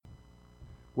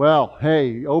Well,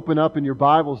 hey, open up in your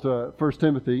Bibles to 1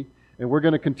 Timothy, and we're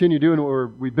going to continue doing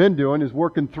what we've been doing, is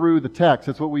working through the text.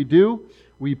 That's what we do.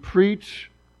 We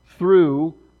preach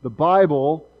through the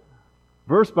Bible,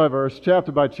 verse by verse,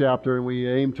 chapter by chapter, and we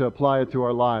aim to apply it to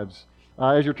our lives.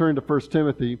 As you're turning to 1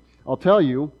 Timothy, I'll tell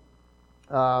you,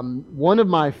 one of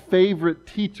my favorite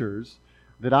teachers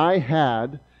that I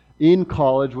had in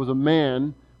college was a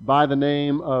man by the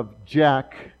name of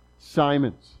Jack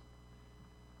Simons.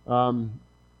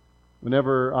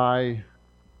 Whenever I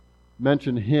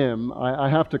mention him, I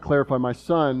have to clarify my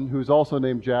son, who's also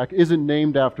named Jack, isn't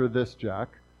named after this Jack,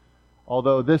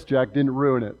 although this Jack didn't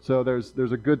ruin it. So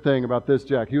there's a good thing about this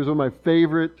Jack. He was one of my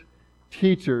favorite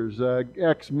teachers,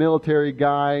 ex-military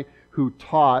guy who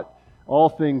taught all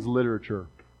things literature.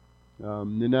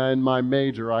 And in my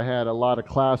major, I had a lot of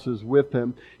classes with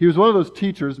him. He was one of those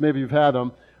teachers, maybe you've had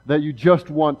him, that you just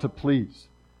want to please.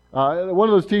 One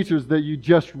of those teachers that you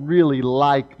just really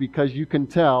like because you can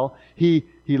tell he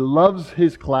loves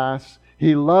his class,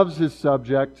 he loves his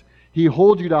subject, he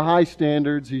holds you to high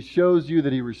standards, he shows you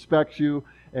that he respects you,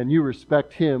 and you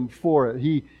respect him for it.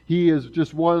 He is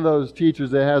just one of those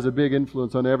teachers that has a big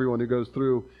influence on everyone who goes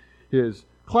through his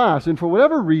class. And for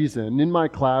whatever reason, in my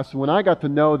class, when I got to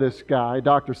know this guy,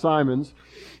 Dr. Simons,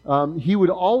 he would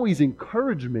always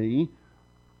encourage me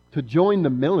to join the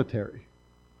military.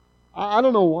 I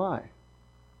don't know why.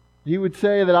 He would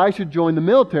say that I should join the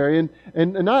military,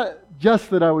 and not just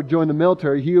that I would join the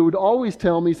military. He would always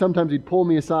tell me, sometimes he'd pull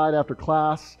me aside after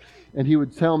class, and he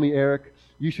would tell me, Eric,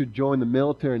 you should join the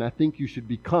military, and I think you should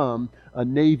become a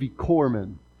Navy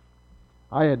corpsman.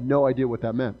 I had no idea what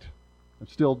that meant. I'm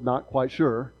still not quite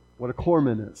sure what a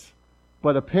corpsman is.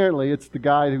 But apparently it's the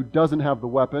guy who doesn't have the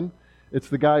weapon. It's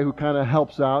the guy who kind of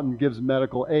helps out and gives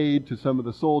medical aid to some of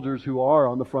the soldiers who are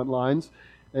on the front lines.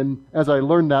 And as I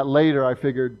learned that later, I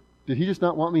figured, did he just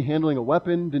not want me handling a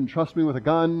weapon? Didn't trust me with a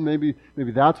gun? Maybe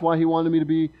that's why he wanted me to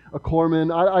be a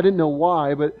corpsman. I didn't know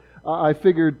why, but I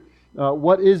figured,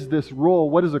 what is this role?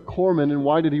 What is a corpsman, and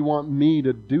why did he want me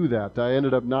to do that? I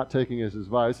ended up not taking his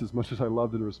advice, as much as I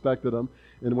loved and respected him,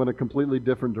 and went a completely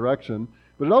different direction.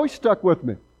 But it always stuck with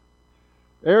me.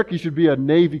 Eric, you should be a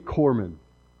Navy corpsman.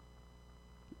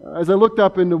 As I looked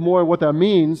up into more what that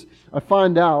means, I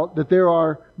find out that there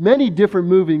are many different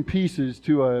moving pieces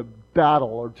to a battle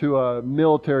or to a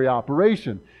military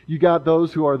operation. You got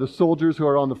those who are the soldiers who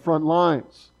are on the front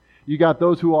lines. You got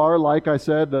those who are, like I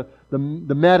said, the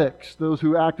medics, those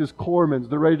who act as corpsmen.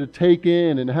 They're ready to take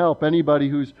in and help anybody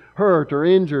who's hurt or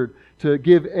injured, to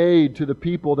give aid to the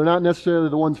people. They're not necessarily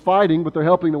the ones fighting, but they're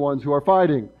helping the ones who are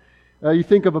fighting. You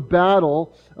think of a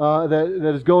battle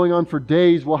that is going on for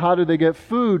days. Well, how do they get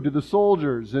food to the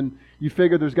soldiers? And you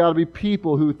figure there's got to be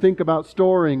people who think about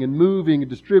storing and moving and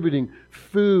distributing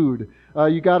food.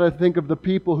 You got to think of the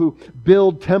people who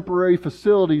build temporary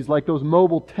facilities like those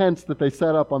mobile tents that they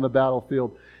set up on the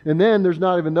battlefield. And then there's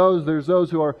not even those. There's those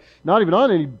who are not even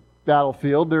on any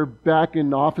battlefield. They're back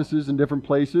in offices in different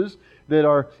places that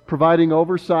are providing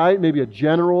oversight, maybe a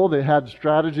general that had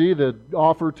strategy that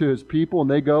offer to his people,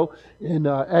 and they go and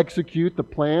execute the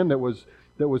plan that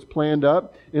was planned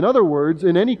up. In other words,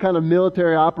 in any kind of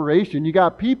military operation, you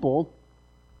got people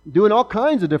doing all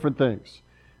kinds of different things.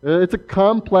 It's a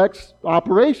complex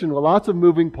operation with lots of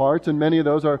moving parts, and many of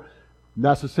those are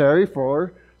necessary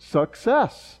for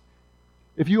success.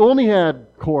 If you only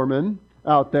had corpsmen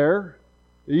out there,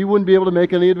 you wouldn't be able to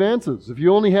make any advances. If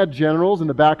you only had generals in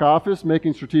the back office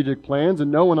making strategic plans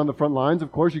and no one on the front lines,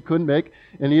 of course you couldn't make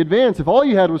any advance. If all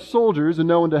you had was soldiers and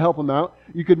no one to help them out,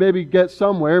 you could maybe get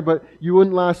somewhere, but you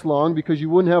wouldn't last long because you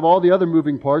wouldn't have all the other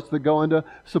moving parts that go into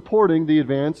supporting the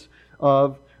advance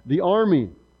of the army.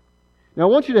 Now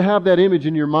I want you to have that image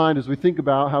in your mind as we think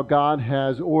about how God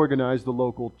has organized the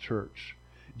local church.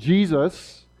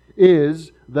 Jesus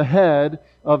is the head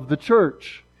of the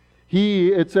church. He,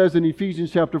 it says in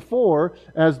Ephesians chapter 4,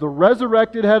 as the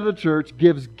resurrected head of the church,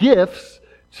 gives gifts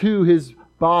to his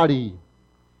body.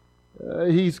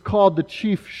 He's called the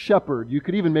chief shepherd. You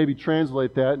could even maybe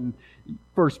translate that in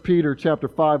 1 Peter chapter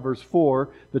 5, verse 4,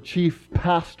 the chief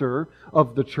pastor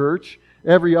of the church.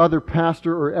 Every other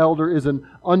pastor or elder is an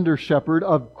under-shepherd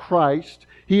of Christ.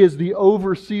 He is the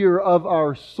overseer of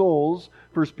our souls.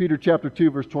 1 Peter chapter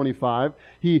 2, verse 25.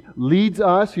 He leads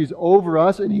us, He's over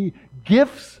us, and He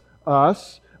gifts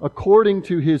us according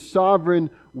to His sovereign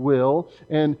will,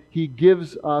 and He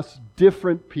gives us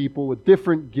different people with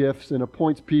different gifts and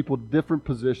appoints people to different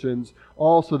positions,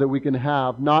 all so that we can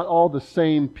have not all the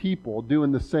same people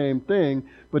doing the same thing,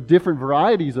 but different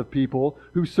varieties of people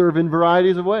who serve in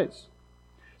varieties of ways.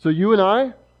 So you and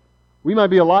I, we might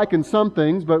be alike in some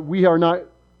things, but we are not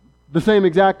the same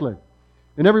exactly.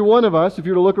 And every one of us, if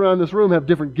you were to look around this room, have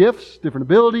different gifts, different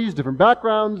abilities, different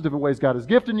backgrounds, different ways God has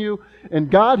gifted you.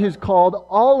 And God has called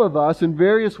all of us in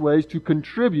various ways to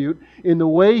contribute in the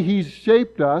way He's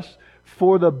shaped us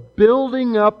for the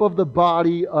building up of the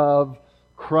body of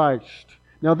Christ.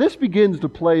 Now, this begins to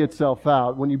play itself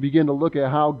out when you begin to look at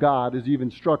how God is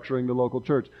even structuring the local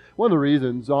church. One of the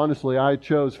reasons, honestly, I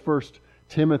chose 1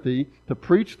 Timothy to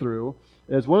preach through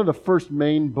as one of the first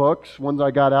main books, ones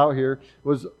I got out here,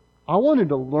 was I wanted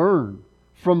to learn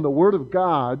from the Word of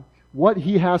God what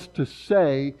He has to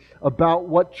say about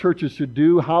what churches should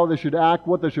do, how they should act,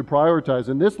 what they should prioritize.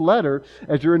 And this letter,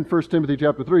 as you're in 1 Timothy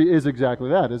chapter 3, is exactly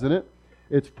that, isn't it?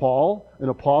 It's Paul, an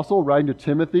apostle, writing to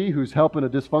Timothy, who's helping a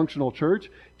dysfunctional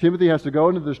church. Timothy has to go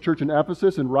into this church in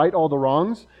Ephesus and right all the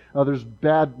wrongs. There's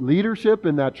bad leadership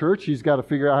in that church. He's got to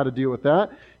figure out how to deal with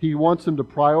that. He wants them to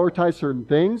prioritize certain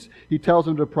things. He tells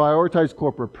them to prioritize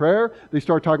corporate prayer. They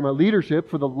start talking about leadership.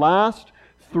 For the last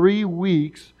 3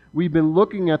 weeks, we've been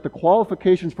looking at the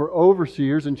qualifications for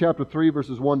overseers in chapter 3,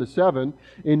 verses 1 to 7.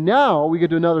 And now we get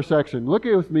to another section. Look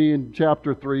at with me in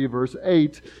chapter 3, verse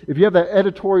 8. If you have that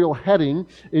editorial heading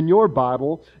in your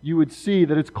Bible, you would see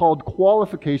that it's called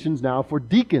qualifications now for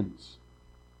deacons.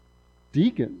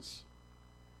 Deacons.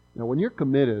 Now, when you're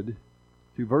committed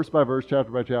to verse by verse,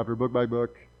 chapter by chapter, book by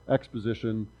book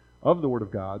exposition of the Word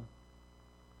of God,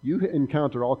 you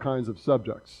encounter all kinds of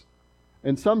subjects.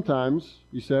 And sometimes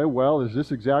you say, well, is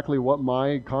this exactly what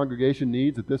my congregation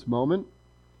needs at this moment?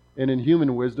 And in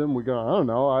human wisdom, we go, I don't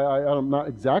know. I'm not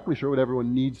exactly sure what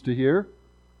everyone needs to hear.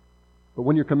 But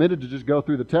when you're committed to just go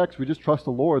through the text, we just trust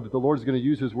the Lord that the Lord is going to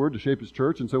use His Word to shape His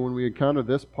church. And so when we encounter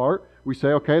this part, we say,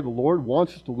 okay, the Lord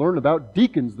wants us to learn about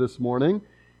deacons this morning.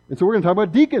 And so we're going to talk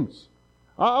about deacons.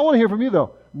 I want to hear from you,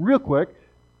 though, real quick.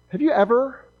 Have you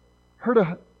ever heard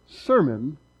a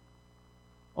sermon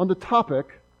on the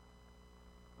topic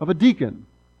of a deacon?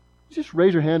 Just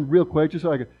raise your hand real quick, just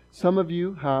so I can. Some of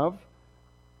you have,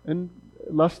 and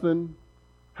less than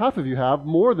half of you have.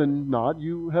 More than not,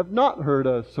 you have not heard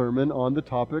a sermon on the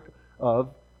topic of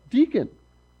deacon.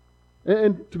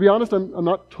 And to be honest, I'm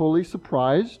not totally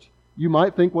surprised. You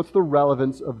might think, what's the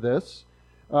relevance of this?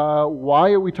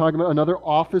 Why are we talking about another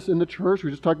office in the church?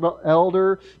 We just talked about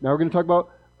elder. Now we're going to talk about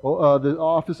the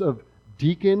office of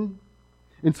deacon.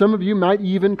 And some of you might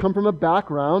even come from a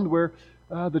background where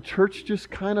the church just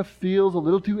kind of feels a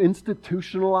little too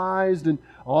institutionalized, and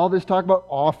all this talk about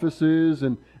offices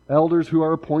and elders who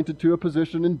are appointed to a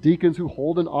position and deacons who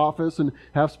hold an office and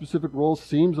have specific roles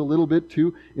seems a little bit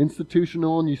too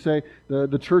institutional. And you say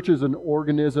the church is an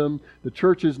organism. The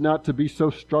church is not to be so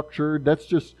structured. That's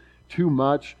just too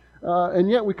much. And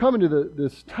yet we come into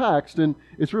this text, and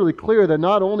it's really clear that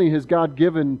not only has God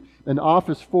given an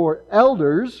office for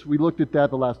elders, we looked at that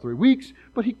the last 3 weeks,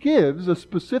 but He gives a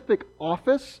specific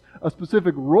office, a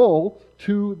specific role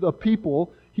to the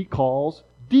people He calls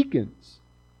deacons.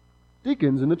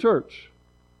 Deacons in the church.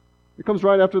 It comes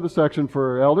right after the section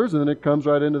for elders, and then it comes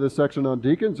right into the section on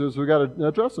deacons, so we've got to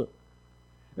address it.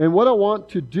 And what I want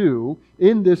to do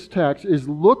in this text is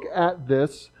look at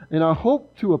this, and I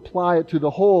hope to apply it to the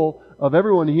whole of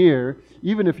everyone here,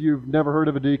 even if you've never heard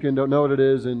of a deacon, don't know what it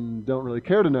is, and don't really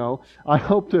care to know. I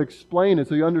hope to explain it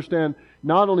so you understand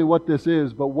not only what this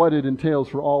is, but what it entails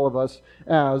for all of us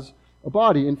as a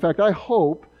body. In fact, I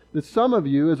hope that some of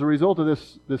you, as a result of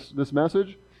this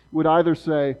message, would either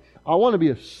say, I want to be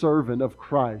a servant of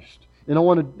Christ, and I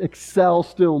want to excel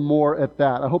still more at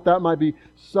that. I hope that might be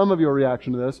some of your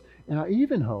reaction to this. And I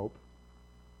even hope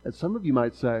that some of you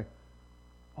might say,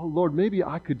 oh Lord, maybe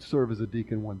I could serve as a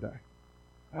deacon one day.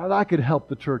 I could help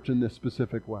the church in this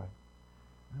specific way.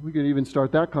 We could even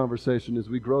start that conversation as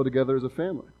we grow together as a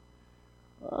family.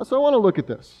 So I want to look at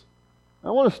this.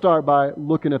 I want to start by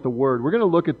looking at the word. We're going to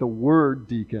look at the word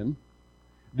deacon,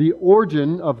 the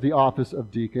origin of the office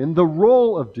of deacon, the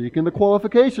role of deacon, the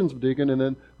qualifications of deacon, and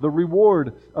then the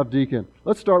reward of deacon.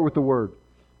 Let's start with the word.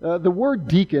 The word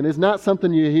deacon is not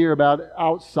something you hear about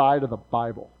outside of the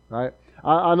Bible, right?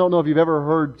 I don't know if you've ever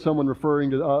heard someone referring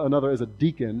to another as a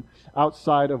deacon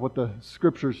outside of what the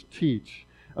Scriptures teach.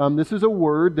 This is a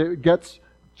word that gets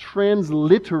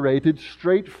transliterated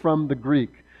straight from the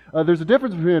Greek. There's a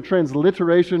difference between a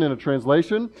transliteration and a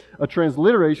translation. A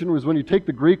transliteration was when you take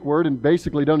the Greek word and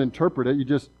basically don't interpret it, you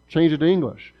just change it to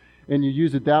English, and you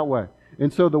use it that way.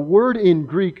 And so the word in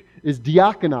Greek is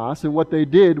diakonos, and what they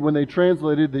did when they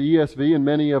translated the ESV and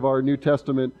many of our New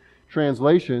Testament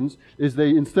translations is they,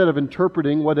 instead of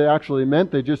interpreting what it actually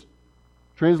meant, they just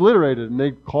transliterated, and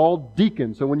they called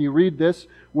deacon. So when you read this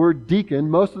word deacon,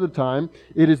 most of the time,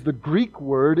 it is the Greek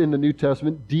word in the New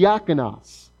Testament,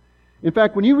 diakonos. In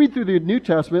fact, when you read through the New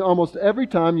Testament, almost every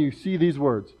time you see these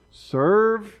words,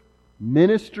 serve,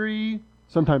 ministry,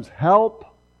 sometimes help.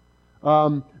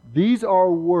 These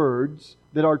are words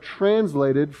that are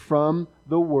translated from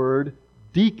the word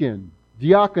deacon,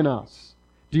 diakonos.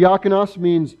 Diakonos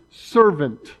means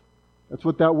servant. That's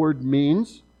what that word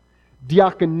means.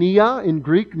 Diakonia in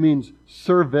Greek means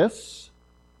service.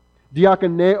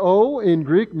 Diakoneo in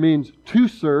Greek means to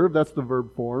serve. That's the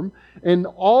verb form. And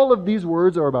all of these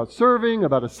words are about serving,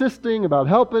 about assisting, about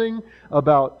helping,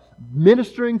 about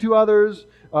ministering to others.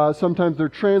 Sometimes they're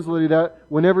translated that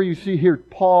whenever you see here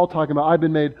Paul talking about, I've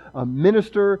been made a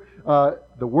minister.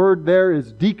 The word there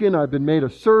is deacon. I've been made a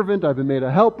servant. I've been made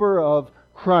a helper of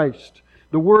Christ.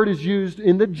 The word is used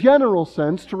in the general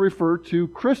sense to refer to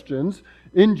Christians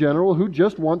in general who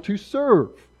just want to serve.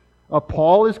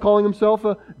 Paul is calling himself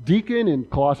a deacon in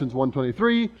Colossians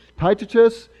 1:23.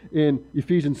 Tychicus in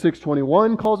Ephesians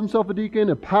 6:21 calls himself a deacon.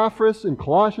 Epaphras in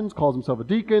Colossians calls himself a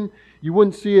deacon. You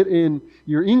wouldn't see it in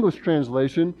your English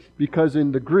translation because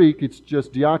in the Greek it's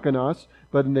just diakonos,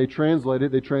 but when they translate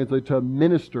it to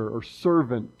minister or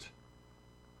servant.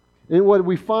 And what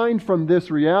we find from this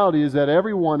reality is that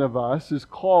every one of us is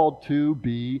called to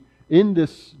be, in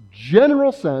this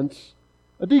general sense,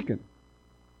 a deacon.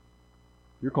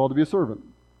 You're called to be a servant.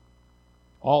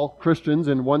 All Christians,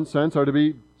 in one sense, are to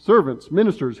be servants,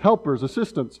 ministers, helpers,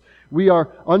 assistants. We are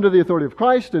under the authority of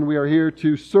Christ, and we are here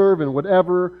to serve in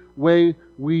whatever way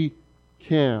we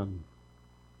can.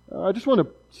 I just want to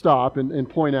stop and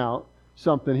point out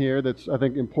something here that's, I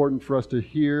think, important for us to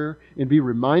hear and be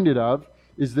reminded of,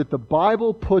 is that the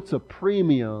Bible puts a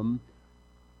premium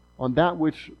on that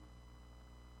which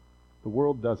the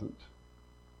world doesn't.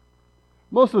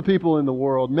 Most of the people in the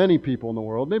world, many people in the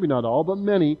world, maybe not all, but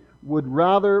many, would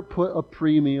rather put a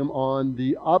premium on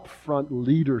the upfront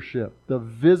leadership, the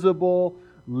visible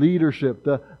leadership,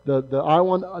 the I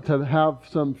want to have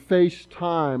some face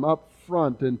time up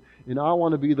front, and I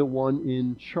want to be the one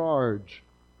in charge.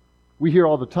 We hear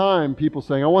all the time people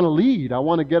saying, I want to lead, I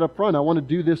want to get up front, I want to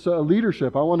do this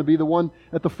leadership, I want to be the one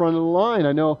at the front of the line.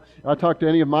 I know I talk to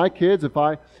any of my kids, if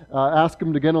I ask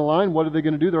them to get in a line, what are they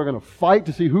going to do? They're going to fight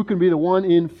to see who can be the one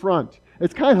in front.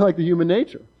 It's kind of like the human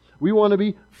nature. We want to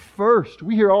be first.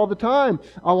 We hear all the time,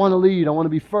 I want to lead, I want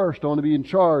to be first, I want to be in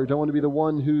charge, I want to be the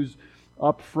one who's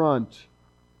up front.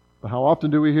 But how often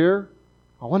do we hear,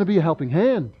 I want to be a helping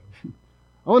hand.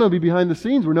 I want to be behind the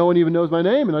scenes where no one even knows my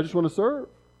name and I just want to serve.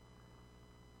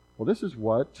 Well, this is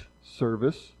what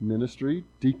service, ministry,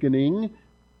 deaconing,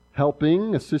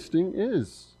 helping, assisting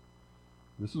is.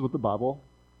 This is what the Bible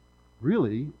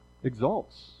really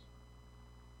exalts.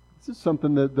 This is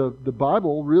something that the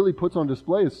Bible really puts on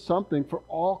display as something for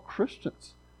all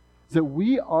Christians. Is that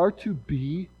we are to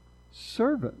be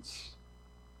servants.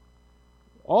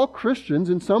 All Christians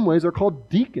in some ways are called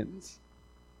deacons,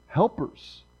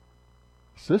 helpers,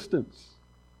 assistants,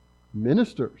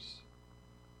 ministers.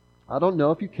 I don't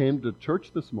know if you came to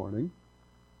church this morning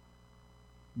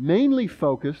mainly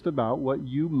focused about what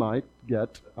you might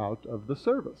get out of the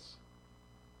service.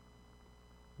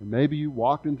 And maybe you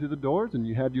walked into the doors and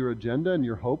you had your agenda and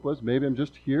your hope was, maybe I'm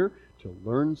just here to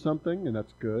learn something, and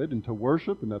that's good, and to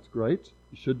worship, and that's great.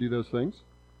 You should do those things.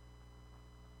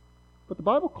 But the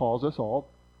Bible calls us all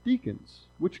deacons,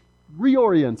 which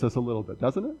reorients us a little bit,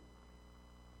 doesn't it?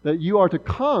 That you are to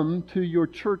come to your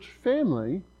church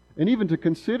family and even to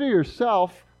consider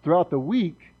yourself throughout the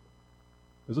week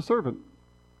as a servant,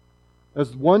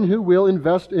 as one who will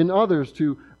invest in others,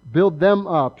 to build them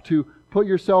up, to put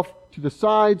yourself to the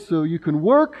side so you can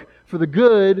work for the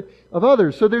good of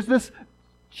others. So there's this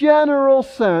general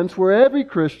sense where every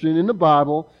Christian in the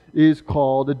Bible is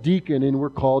called a deacon, and we're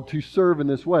called to serve in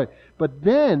this way. But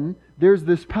then there's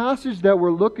this passage that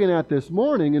we're looking at this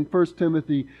morning in 1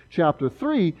 Timothy chapter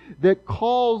 3 that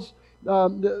calls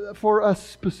for a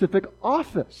specific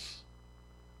office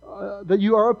that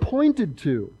you are appointed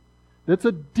to. That's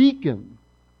a deacon.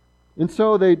 And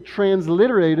so they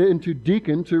transliterate it into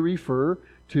deacon to refer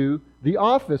to the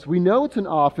office. We know it's an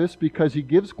office because he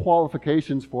gives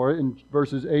qualifications for it in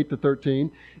verses 8 to 13.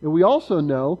 And we also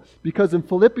know because in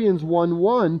Philippians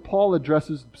 1:1, Paul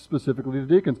addresses specifically the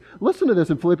deacons. Listen to this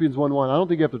in Philippians 1:1. I don't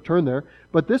think you have to turn there,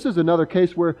 but this is another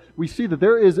case where we see that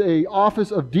there is an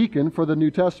office of deacon for the New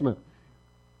Testament.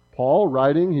 Paul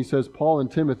writing, he says, Paul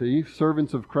and Timothy,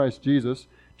 servants of Christ Jesus,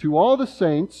 to all the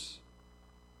saints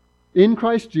in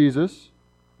Christ Jesus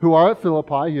who are at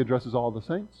Philippi. He addresses all the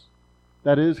saints.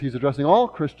 That is, he's addressing all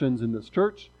Christians in this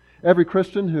church. Every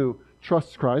Christian who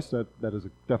trusts Christ, that is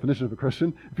a definition of a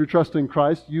Christian. If you're trusting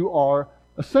Christ, you are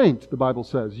a saint, the Bible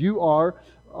says. You are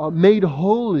made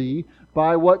holy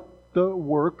by what the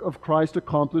work of Christ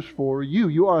accomplished for you.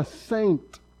 You are a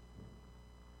saint.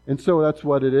 And so that's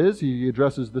what it is. He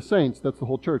addresses the saints. That's the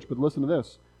whole church. But listen to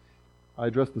this. I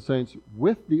address the saints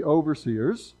with the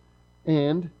overseers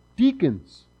and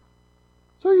deacons.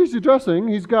 So he's addressing,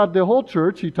 he's got the whole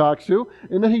church he talks to,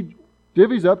 and then he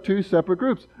divvies up two separate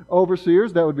groups.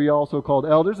 Overseers, that would be also called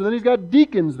elders, and then he's got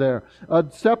deacons there, a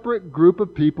separate group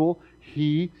of people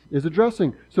he is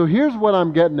addressing. So here's what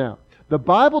I'm getting at. The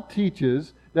Bible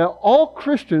teaches that all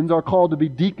Christians are called to be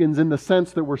deacons in the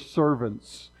sense that we're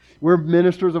servants. We're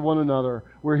ministers of one another.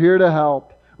 We're here to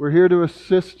help. We're here to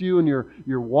assist you in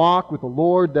your walk with the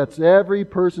Lord. That's every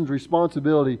person's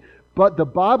responsibility. But the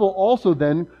Bible also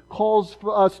then calls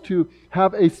for us to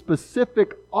have a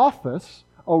specific office,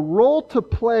 a role to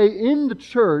play in the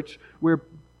church where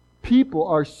people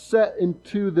are set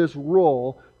into this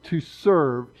role to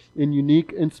serve in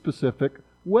unique and specific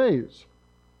ways.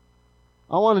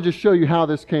 I want to just show you how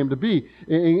this came to be.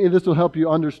 And this will help you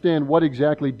understand what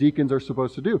exactly deacons are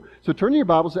supposed to do. So turn your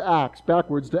Bibles to Acts,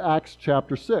 backwards to Acts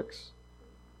chapter 6.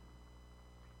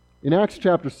 In Acts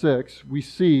chapter 6, we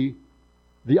see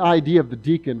the idea of the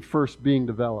deacon first being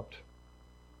developed.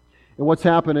 And what's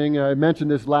happening, I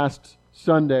mentioned this last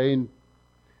Sunday, and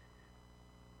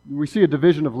we see a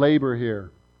division of labor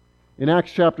here. In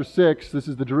Acts chapter 6, this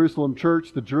is the Jerusalem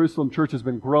church. The Jerusalem church has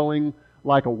been growing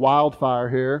like a wildfire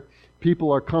here.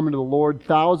 People are coming to the Lord.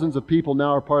 Thousands of people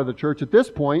now are part of the church. At this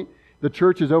point, the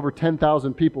church is over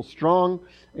 10,000 people strong,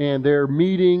 and they're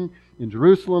meeting in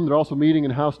Jerusalem. They're also meeting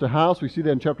in house to house. We see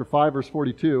that in chapter 5, verse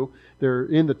 42. They're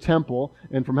in the temple,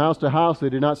 and from house to house, they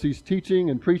did not cease teaching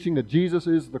and preaching that Jesus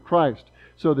is the Christ.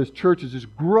 So this church is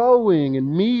just growing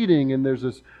and meeting, and there's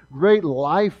this great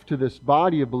life to this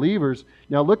body of believers.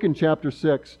 Now look in chapter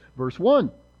 6, verse 1.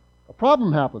 A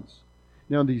problem happens.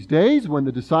 Now in these days, when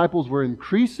the disciples were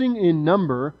increasing in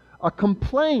number, a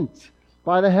complaint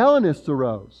by the Hellenists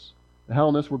arose. The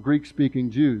Hellenists were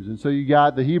Greek-speaking Jews. And so you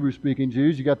got the Hebrew-speaking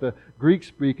Jews, you got the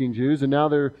Greek-speaking Jews, and now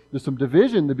there's some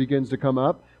division that begins to come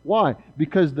up. Why?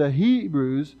 Because the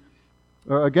Hebrews,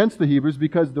 or against the Hebrews,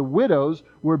 because the widows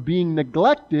were being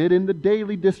neglected in the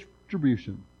daily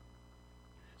distribution.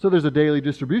 So there's a daily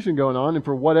distribution going on, and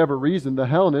for whatever reason, the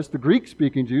Hellenists, the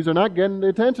Greek-speaking Jews, are not getting the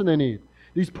attention they need.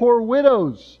 These poor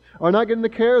widows are not getting the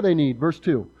care they need. Verse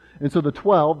 2. And so the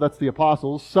 12, that's the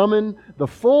apostles, summoned the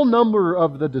full number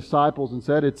of the disciples and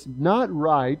said, it's not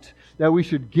right that we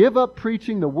should give up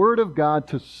preaching the word of God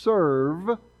to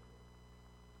serve,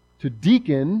 to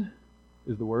deacon,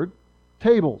 is the word,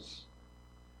 tables.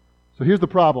 So here's the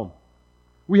problem.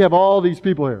 We have all these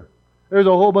people here. There's a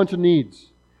whole bunch of needs.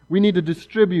 We need to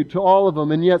distribute to all of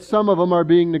them, and yet some of them are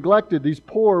being neglected. These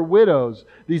poor widows,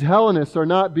 these Hellenists are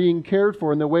not being cared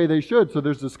for in the way they should. So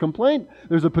there's this complaint.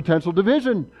 There's a potential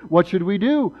division. What should we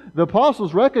do? The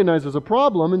apostles recognize there's a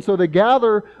problem, and so they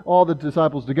gather all the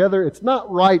disciples together. It's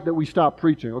not right that we stop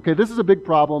preaching. Okay, this is a big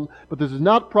problem, but this is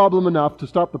not problem enough to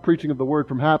stop the preaching of the word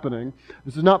from happening.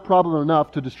 This is not problem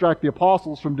enough to distract the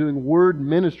apostles from doing word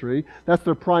ministry. That's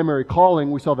their primary calling.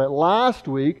 We saw that last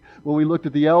week when we looked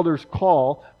at the elders'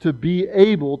 call to be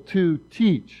able to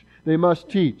teach. They must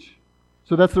teach.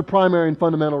 So that's their primary and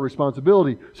fundamental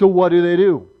responsibility. So what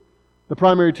do? The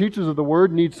primary teachers of the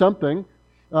Word need something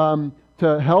to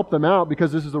help them out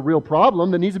because this is a real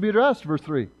problem that needs to be addressed. Verse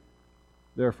 3.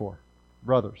 Therefore,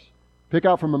 brothers, pick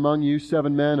out from among you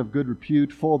 7 men of good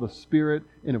repute, full of the Spirit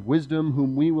and of wisdom,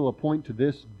 whom we will appoint to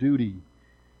this duty.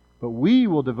 But we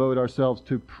will devote ourselves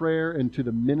to prayer and to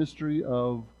the ministry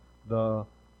of the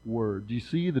Word. Do you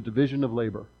see the division of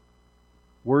labor?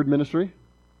 Word ministry,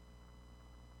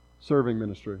 serving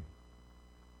ministry.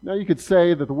 Now you could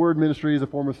say that the word ministry is a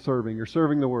form of serving. You're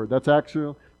serving the word. That's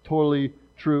actually totally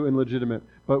true and legitimate.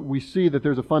 But we see that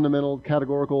there's a fundamental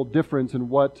categorical difference in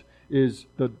what is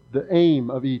the aim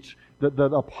of each.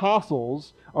 The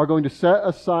apostles are going to set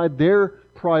aside their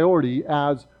priority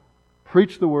as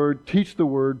preach the word, teach the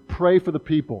word, pray for the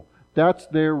people. That's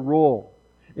their role.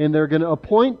 And they're going to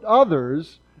appoint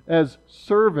others as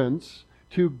servants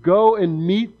to go and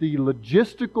meet the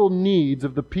logistical needs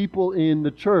of the people in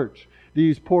the church.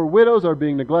 These poor widows are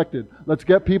being neglected. Let's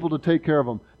get people to take care of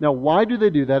them. Now, why do they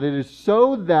do that? It is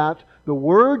so that the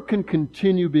word can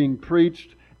continue being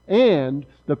preached and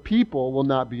the people will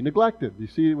not be neglected. Do you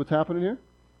see what's happening here?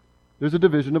 There's a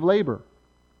division of labor.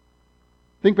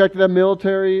 Think back to that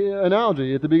military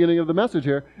analogy at the beginning of the message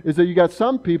here, is that you got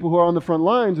some people who are on the front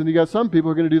lines and you got some people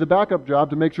who are going to do the backup job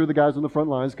to make sure the guys on the front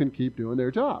lines can keep doing their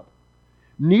job.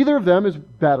 Neither of them is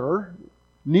better.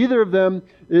 Neither of them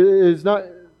is not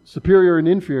superior and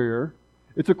inferior.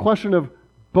 It's a question of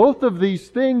both of these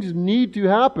things need to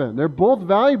happen. They're both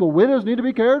valuable. Widows need to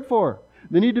be cared for.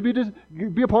 They need to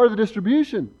be a part of the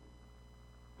distribution.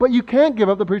 But you can't give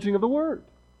up the preaching of the Word.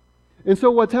 And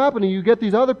so what's happening, you get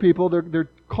these other people, they're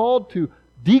called to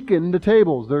deacon the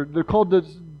tables. They're called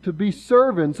to be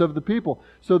servants of the people.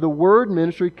 So the word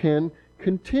ministry can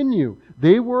continue.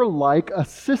 They were like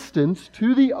assistants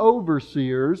to the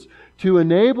overseers to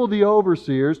enable the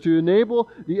overseers, to enable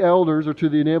the elders, or to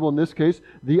enable, in this case,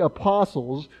 the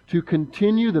apostles, to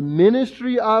continue the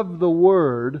ministry of the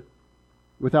word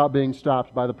without being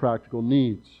stopped by the practical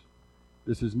needs.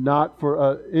 This is not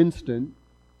for an instant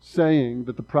saying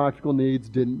that the practical needs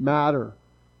didn't matter.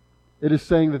 It is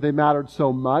saying that they mattered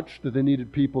so much that they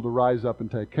needed people to rise up and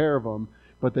take care of them,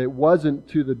 but it wasn't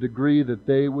to the degree that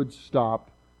they would stop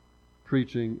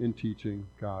preaching and teaching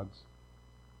God's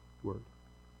word.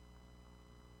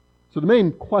 So the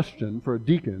main question for a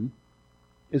deacon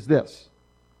is this: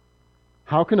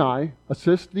 how can I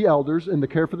assist the elders in the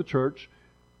care for the church,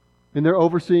 in their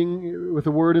overseeing with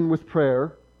the word and with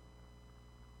prayer,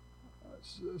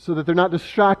 so that they're not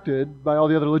distracted by all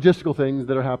the other logistical things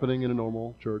that are happening in a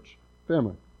normal church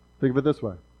family? Think of it this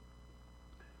way.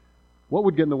 What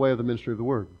would get in the way of the ministry of the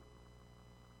word?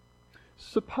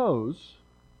 Suppose,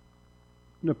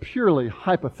 in a purely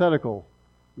hypothetical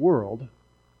world,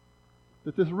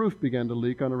 that this roof began to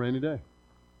leak on a rainy day.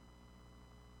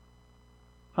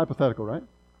 Hypothetical, right?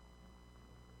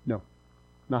 No,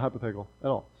 not hypothetical at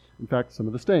all. In fact, some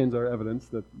of the stains are evidence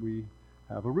that we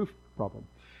have a roof problem.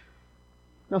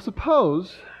 Now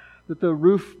suppose that the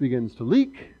roof begins to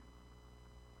leak.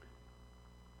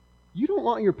 You don't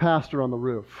want your pastor on the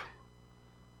roof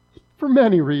for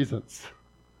many reasons.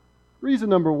 Reason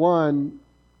number one,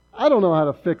 I don't know how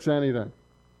to fix anything.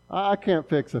 I can't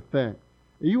fix a thing.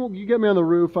 You get me on the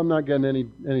roof, I'm not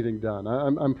getting anything done.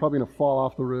 I'm probably going to fall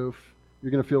off the roof.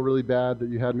 You're going to feel really bad that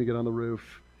you had me get on the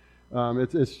roof.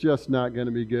 It's just not going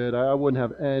to be good. I wouldn't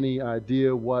have any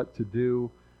idea what to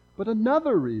do. But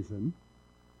another reason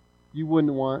you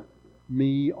wouldn't want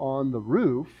me on the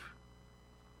roof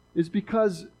is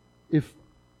because if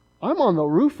I'm on the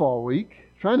roof all week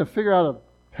trying to figure out how to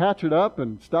patch it up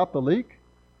and stop the leak,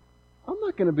 I'm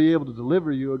not going to be able to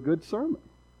deliver you a good sermon.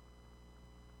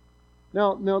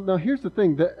 Now, here's the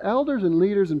thing. The elders and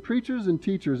leaders and preachers and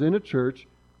teachers in a church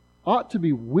ought to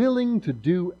be willing to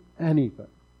do anything.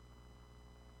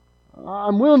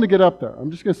 I'm willing to get up there.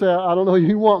 I'm just going to say, I don't know if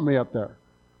you want me up there.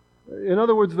 In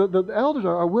other words, the elders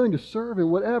are willing to serve in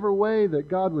whatever way that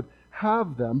God would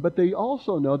have them, but they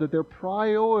also know that their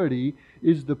priority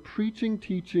is the preaching,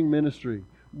 teaching ministry,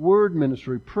 word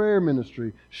ministry, prayer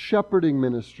ministry, shepherding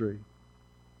ministry.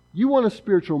 You want a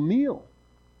spiritual meal.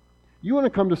 You want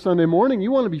to come to Sunday morning.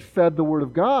 You want to be fed the Word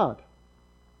of God.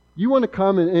 You want to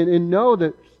come and know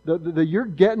that you're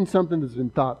getting something that's been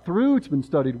thought through, it's been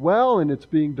studied well, and it's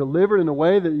being delivered in a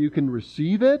way that you can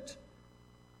receive it.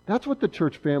 That's what the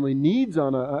church family needs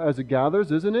as it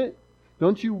gathers, isn't it?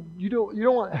 You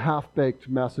don't want half-baked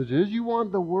messages. You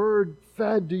want the Word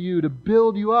fed to you to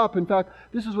build you up. In fact,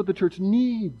 this is what the church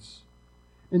needs.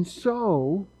 And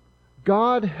so,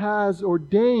 God has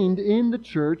ordained in the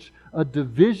church a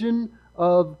division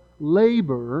of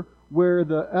labor where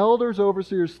the elders,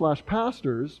 overseers, /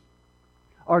 pastors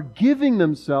are giving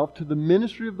themselves to the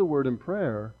ministry of the word and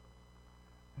prayer,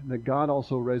 and that God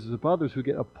also raises up others who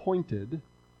get appointed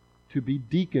to be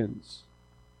deacons.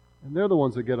 And they're the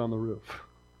ones that get on the roof.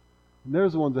 And they're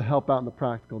the ones that help out in the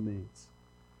practical needs.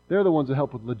 They're the ones that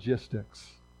help with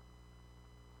logistics.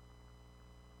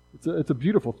 It's a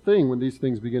beautiful thing when these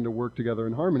things begin to work together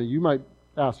in harmony. You might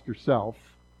ask yourself,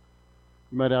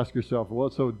 well,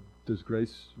 so does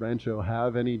Grace Rancho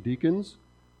have any deacons?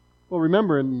 Well,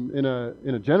 remember, in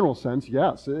a general sense,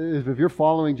 yes. If you're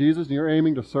following Jesus and you're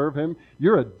aiming to serve Him,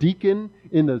 you're a deacon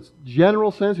in the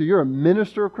general sense. You're a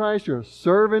minister of Christ. You're a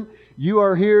servant. You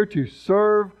are here to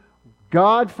serve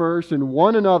God first and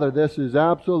one another. This is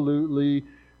absolutely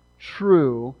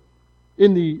true.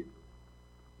 In the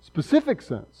specific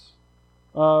sense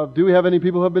of, do we have any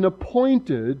people who have been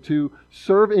appointed to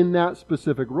serve in that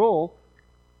specific role?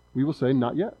 We will say,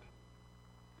 not yet.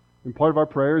 And part of our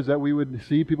prayer is that we would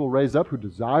see people raise up who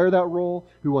desire that role,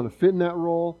 who want to fit in that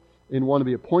role, and want to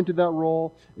be appointed that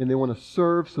role, and they want to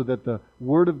serve so that the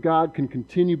Word of God can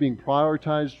continue being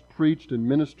prioritized, preached, and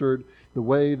ministered the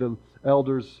way the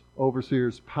elders,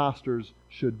 overseers, pastors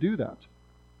should do that.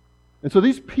 And so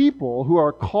these people who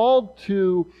are called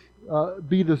to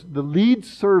be the lead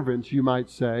servants, you might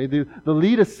say, the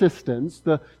lead assistants,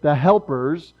 the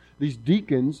helpers, these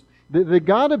deacons, they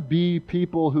got to be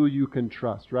people who you can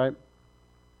trust, right?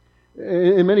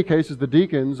 In many cases, the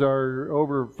deacons are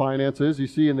over finances. You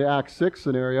see in the Acts 6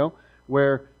 scenario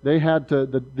where they had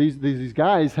to, these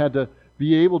guys had to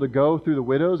be able to go through the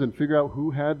widows and figure out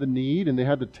who had the need, and they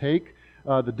had to take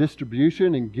the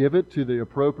distribution and give it to the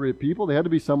appropriate people. They had to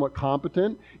be somewhat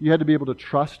competent. You had to be able to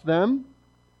trust them.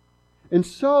 And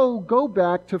so, go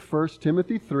back to 1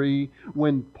 Timothy 3,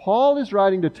 when Paul is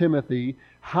writing to Timothy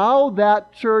how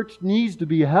that church needs to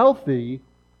be healthy,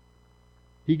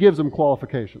 he gives them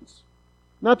qualifications.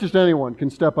 Not just anyone can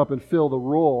step up and fill the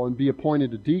role and be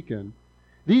appointed a deacon.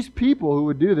 These people who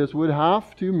would do this would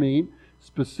have to meet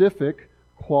specific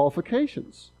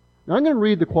qualifications. Now I'm going to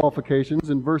read the qualifications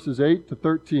in verses 8 to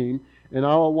 13, and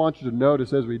I want you to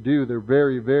notice as we do, they're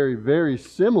very, very, very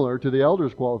similar to the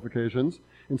elders' qualifications.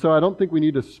 And so I don't think we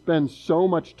need to spend so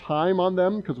much time on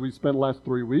them because we spent the last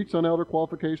 3 weeks on elder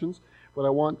qualifications, but I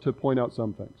want to point out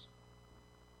some things.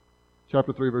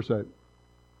 Chapter 3, verse 8.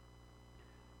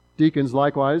 Deacons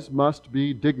likewise must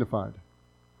be dignified,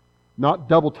 not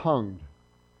double-tongued,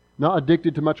 not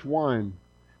addicted to much wine,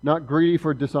 not greedy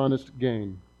for dishonest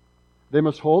gain. They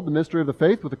must hold the mystery of the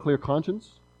faith with a clear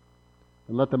conscience,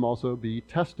 and let them also be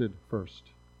tested first.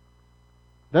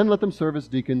 Then let them serve as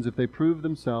deacons if they prove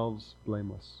themselves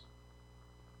blameless.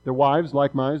 Their wives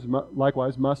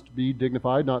likewise must be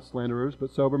dignified, not slanderers,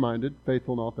 but sober-minded,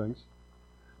 faithful in all things.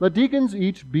 Let deacons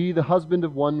each be the husband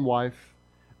of one wife,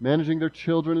 managing their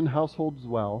children and households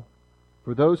well.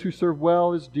 For those who serve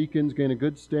well as deacons gain a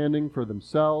good standing for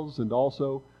themselves and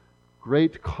also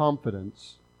great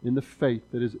confidence in the faith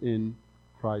that is in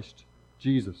Christ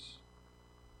Jesus.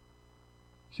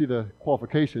 See, the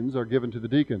qualifications are given to the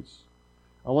deacons.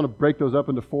 I want to break those up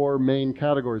into 4 main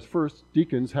categories. First,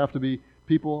 deacons have to be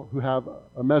people who have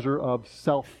a measure of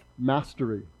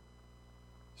self-mastery.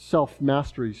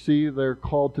 Self-mastery. See, they're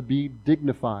called to be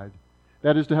dignified.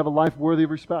 That is to have a life worthy of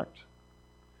respect.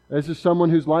 This is someone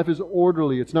whose life is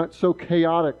orderly. It's not so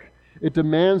chaotic. It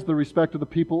demands the respect of the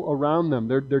people around them.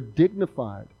 They're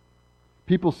dignified.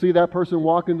 People see that person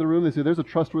walk in the room, they say, there's a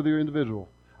trustworthy individual.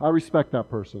 I respect that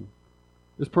person.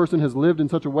 This person has lived in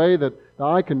such a way that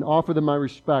I can offer them my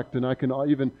respect and I can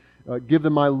even give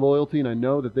them my loyalty, and I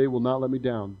know that they will not let me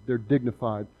down. They're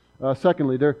dignified.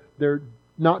 Secondly, they're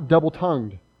not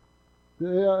double-tongued.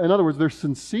 In other words, they're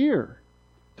sincere.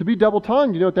 To be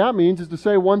double-tongued, you know what that means, is to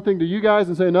say one thing to you guys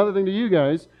and say another thing to you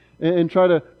guys and try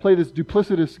to play this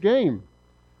duplicitous game.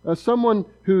 Someone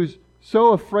who's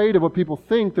so afraid of what people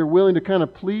think, they're willing to kind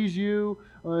of please you,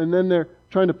 and then they're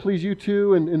trying to please you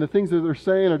too, and the things that they're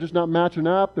saying are just not matching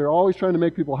up. They're always trying to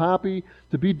make people happy.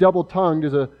 To be double-tongued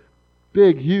is a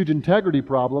big, huge integrity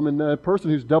problem, and the person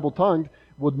who's double-tongued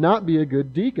would not be a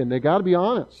good deacon. They got to be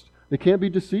honest. They can't be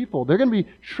deceitful. They're going to be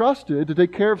trusted to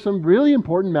take care of some really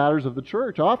important matters of the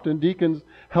church. Often, deacons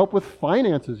help with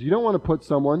finances. You don't want to put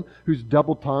someone who's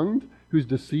double-tongued, who's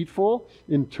deceitful,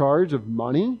 in charge of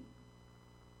money.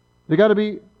 They got to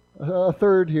be, a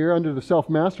third here, under the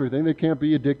self-mastery thing, they can't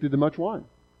be addicted to much wine.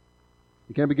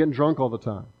 They can't be getting drunk all the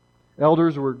time.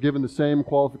 Elders were given the same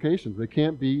qualifications. They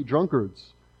can't be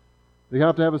drunkards. They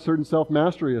have to have a certain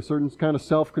self-mastery, a certain kind of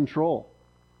self-control.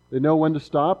 They know when to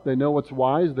stop. They know what's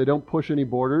wise. They don't push any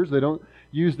borders. They don't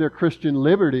use their Christian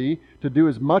liberty to do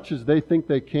as much as they think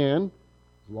they can.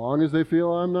 As long as they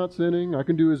feel I'm not sinning, I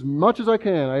can do as much as I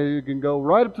can. I can go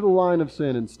right up to the line of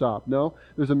sin and stop. No,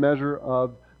 there's a measure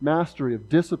of mastery, of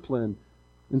discipline.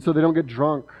 And so they don't get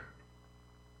drunk.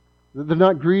 They're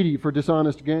not greedy for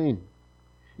dishonest gain.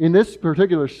 In this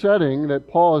particular setting that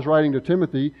Paul is writing to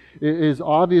Timothy, it is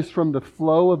obvious from the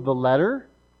flow of the letter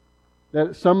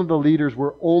that some of the leaders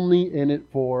were only in it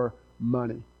for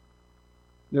money.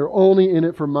 They're only in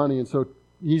it for money, and so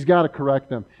he's got to correct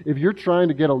them. If you're trying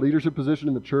to get a leadership position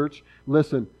in the church,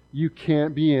 listen, you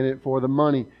can't be in it for the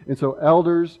money. And so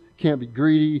elders can't be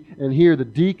greedy, and here the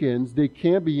deacons, they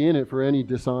can't be in it for any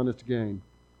dishonest gain.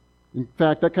 In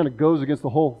fact, that kind of goes against the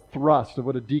whole thrust of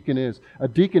what a deacon is. A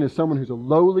deacon is someone who's a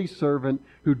lowly servant,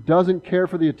 who doesn't care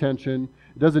for the attention,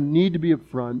 doesn't need to be up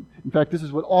front. In fact, this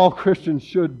is what all Christians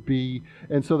should be,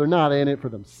 and so they're not in it for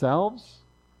themselves.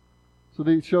 So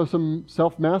they show some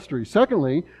self-mastery.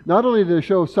 Secondly, not only do they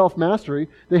show self-mastery,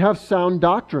 they have sound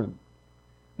doctrine.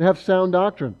 They have sound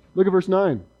doctrine. Look at verse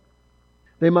 9.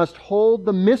 They must hold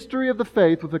the mystery of the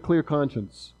faith with a clear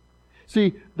conscience.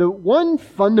 See, the one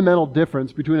fundamental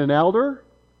difference between an elder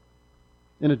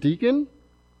and a deacon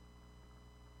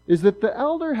is that the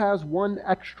elder has one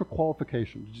extra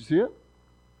qualification. Did you see it?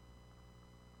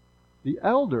 The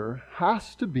elder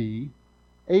has to be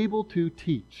able to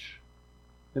teach.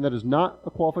 And that is not a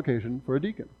qualification for a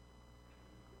deacon.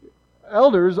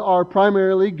 Elders are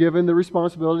primarily given the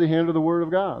responsibility to handle the Word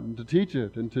of God and to teach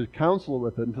it and to counsel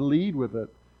with it and to lead with it.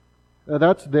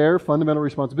 That's their fundamental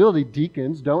responsibility.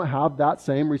 Deacons don't have that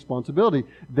same responsibility.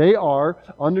 They are,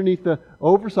 underneath the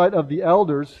oversight of the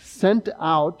elders, sent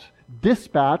out,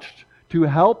 dispatched to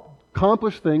help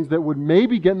accomplish things that would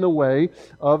maybe get in the way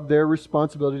of their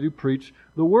responsibility to preach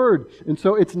the Word. And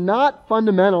so it's not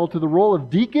fundamental to the role of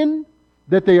deacon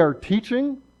that they are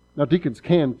teaching. Now, deacons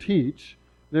can teach.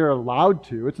 They're allowed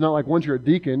to. It's not like once you're a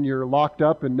deacon, you're locked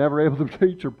up and never able to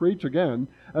teach or preach again.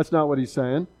 That's not what he's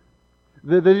saying.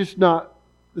 They're just not,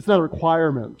 it's not a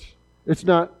requirement. It's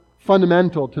not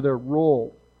fundamental to their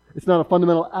role. It's not a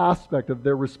fundamental aspect of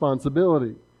their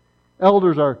responsibility.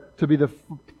 Elders are to be the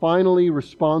finally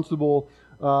responsible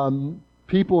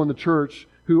people in the church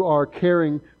who are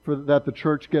caring for that the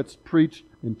church gets preached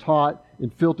and taught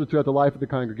and filtered throughout the life of the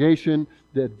congregation.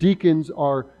 The deacons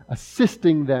are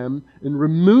assisting them in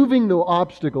removing the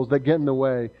obstacles that get in the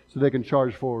way so they can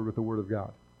charge forward with the Word of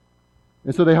God.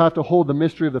 And so they have to hold the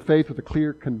mystery of the faith with a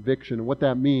clear conviction. And what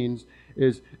that means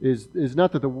is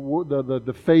not that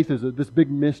the faith is this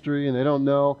big mystery and they don't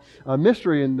know. A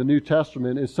mystery in the New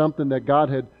Testament is something that God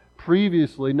had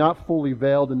previously not fully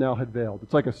veiled and now had veiled.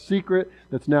 It's like a secret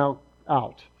that's now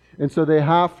out. And so they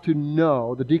have to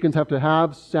know, the deacons have to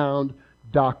have sound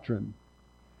doctrine.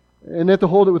 And they have to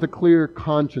hold it with a clear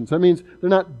conscience. That means they're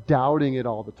not doubting it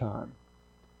all the time.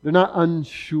 They're not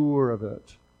unsure of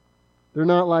it. They're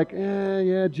not like,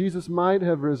 yeah, Jesus might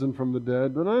have risen from the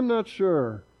dead, but I'm not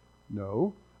sure.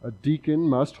 No, a deacon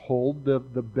must hold the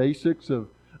basics of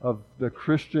the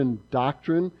Christian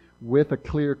doctrine with a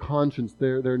clear conscience.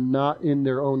 They're not in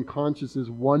their own consciences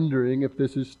wondering if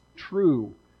this is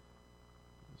true.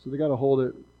 So they got to hold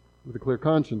it with a clear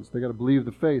conscience. They got to believe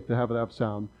the faith. They have to have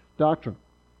sound doctrine.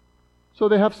 So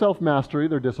they have self-mastery.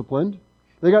 They're disciplined.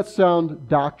 They got sound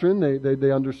doctrine.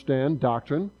 They understand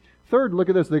doctrine. Third, look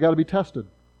at this. They got to be tested.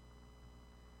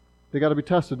 They got to be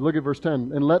tested. Look at verse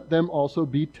 10. And let them also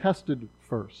be tested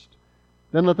first.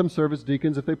 Then let them serve as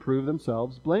deacons if they prove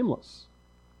themselves blameless.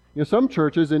 You know, some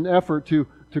churches, in effort to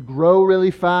grow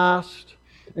really fast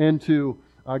and to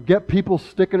get people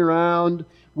sticking around,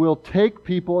 will take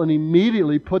people and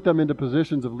immediately put them into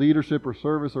positions of leadership or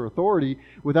service or authority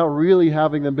without really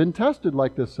having them been tested,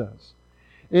 like this says.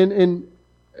 And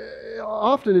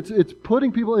often it's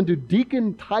putting people into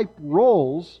deacon-type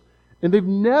roles, and they've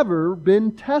never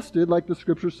been tested like the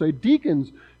Scriptures say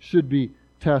deacons should be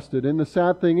tested. And the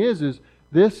sad thing is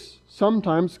this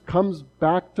sometimes comes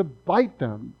back to bite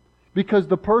them because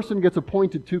the person gets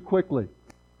appointed too quickly.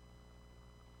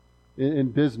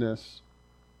 In business,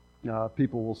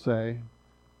 people will say,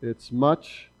 it's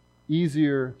much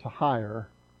easier to hire,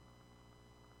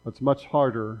 but it's much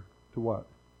harder to what?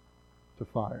 To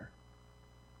fire.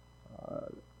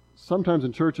 Sometimes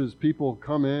in churches, people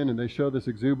come in and they show this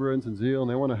exuberance and zeal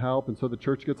and they want to help, and so the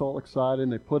church gets all excited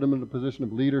and they put them in a position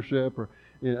of leadership or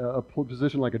in a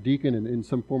position like a deacon in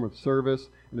some form of service,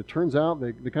 and it turns out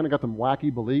they kind of got some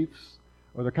wacky beliefs,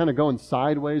 or they're kind of going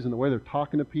sideways in the way they're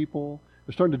talking to people.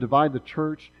 They're starting to divide the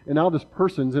church, and now this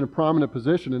person's in a prominent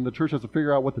position and the church has to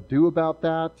figure out what to do about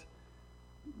that.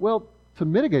 Well, to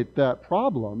mitigate that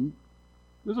problem,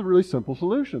 there's a really simple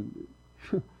solution.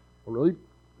 A really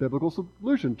biblical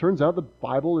solution. Turns out the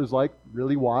Bible is like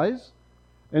really wise.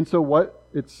 And so what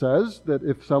it says, that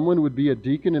if someone would be a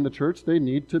deacon in the church, they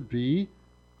need to be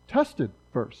tested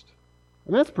first.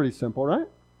 And that's pretty simple, right?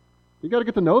 You got to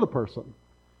get to know the person.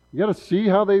 You got to see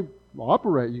how they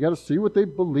operate. You got to see what they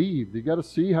believe. You got to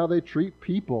see how they treat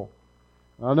people.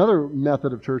 Another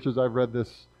method of churches, I've read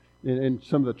this in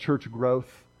some of the church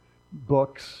growth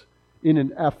books, in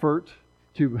an effort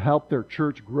to help their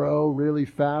church grow really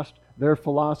fast. Their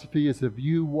philosophy is, if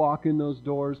you walk in those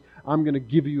doors, I'm going to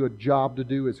give you a job to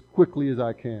do as quickly as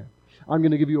I can. I'm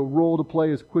going to give you a role to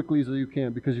play as quickly as you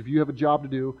can, because if you have a job to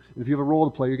do, and if you have a role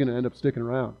to play, you're going to end up sticking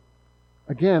around.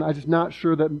 Again, I'm just not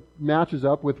sure that matches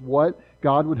up with what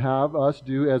God would have us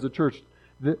do as a church.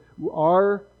 The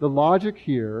logic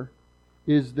here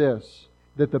is this,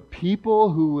 that the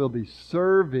people who will be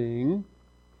serving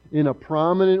in a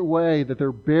prominent way, that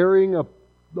they're bearing a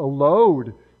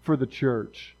load for the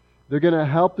church, they're going to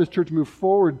help this church move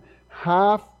forward,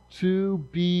 have to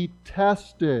be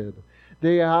tested.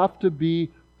 They have to be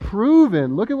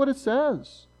proven. Look at what it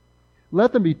says.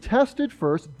 Let them be tested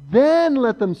first, then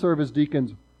let them serve as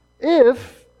deacons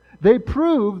if they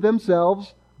prove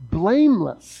themselves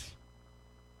blameless.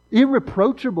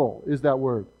 Irreproachable is that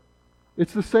word.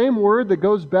 It's the same word that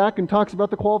goes back and talks about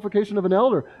the qualification of an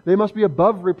elder. They must be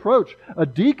above reproach. A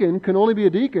deacon can only be a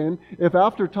deacon if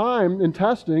after time and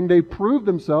testing they prove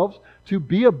themselves to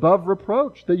be above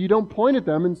reproach, that you don't point at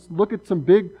them and look at some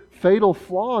big fatal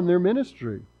flaw in their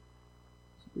ministry.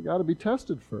 So they got to be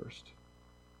tested first.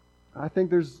 I think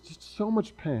there's just so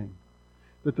much pain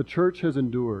that the church has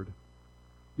endured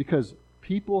because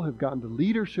people have gotten to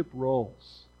leadership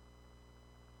roles,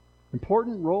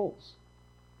 important roles,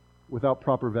 without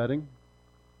proper vetting,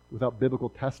 without biblical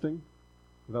testing,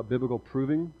 without biblical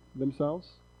proving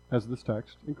themselves, as this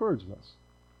text encourages us.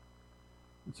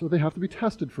 And so they have to be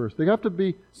tested first. They have to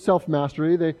be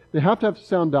self-mastery. They have to have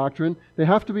sound doctrine. They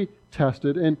have to be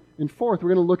tested. And fourth,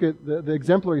 we're going to look at the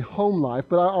exemplary home life.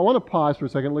 But I want to pause for a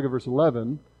second and look at verse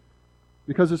 11,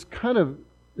 because this kind of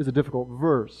is a difficult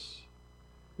verse.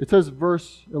 It says,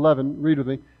 verse 11, read with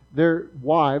me, their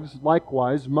wives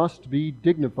likewise must be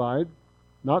dignified,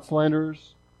 not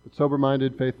slanderers, but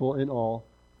sober-minded, faithful in all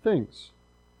things.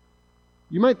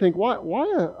 You might think,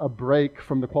 why a break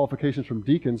from the qualifications from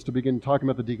deacons to begin talking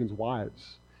about the deacons'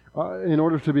 wives? In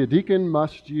order to be a deacon,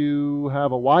 must you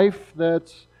have a wife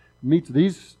that meets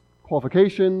these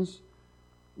qualifications?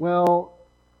 Well,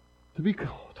 to be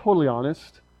totally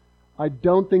honest, I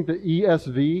don't think the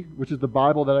ESV, which is the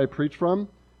Bible that I preach from,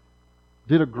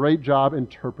 did a great job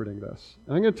interpreting this.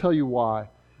 And I'm going to tell you why.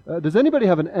 Does anybody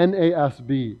have an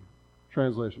NASB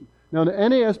translation? Now, the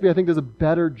NASB, I think, does a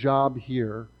better job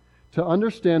here to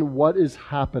understand what is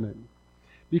happening.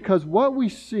 Because what we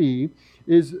see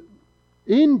is,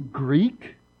 in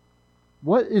Greek,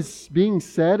 what is being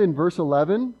said in verse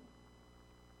 11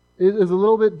 is a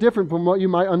little bit different from what you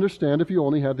might understand if you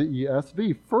only had the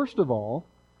ESV. First of all,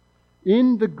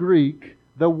 in the Greek,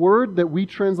 the word that we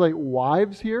translate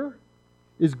wives here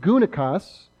is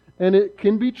gunikos, and it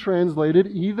can be translated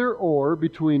either or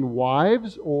between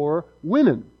wives or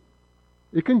women.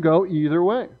 It can go either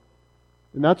way.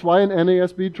 And that's why an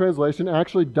NASB translation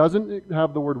actually doesn't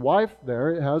have the word wife there.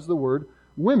 It has the word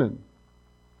women.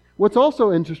 What's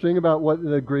also interesting about what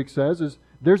the Greek says is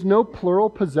there's no plural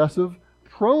possessive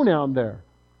pronoun there.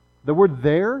 The word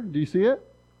there, do you see it?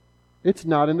 It's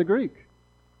not in the Greek.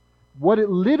 What it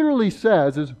literally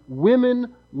says is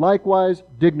women likewise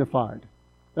dignified.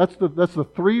 That's the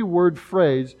three-word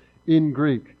phrase in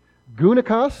Greek.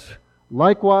 Gunikos,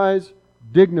 likewise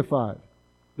dignified.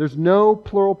 There's no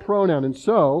plural pronoun. And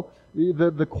so,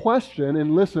 the question,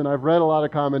 and listen, I've read a lot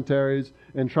of commentaries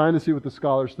and trying to see what the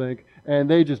scholars think, and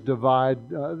they just divide.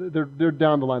 They're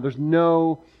down the line. There's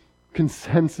no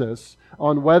consensus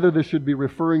on whether this should be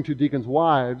referring to deacons'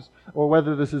 wives or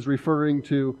whether this is referring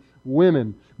to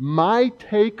women. My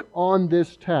take on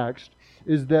this text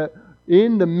is that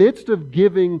in the midst of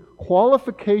giving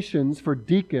qualifications for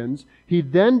deacons, he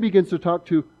then begins to talk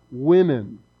to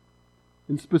women.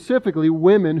 And specifically,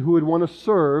 women who would want to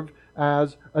serve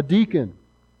as a deacon.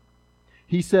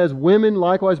 He says women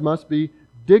likewise must be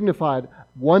dignified.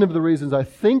 One of the reasons I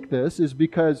think this is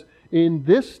because in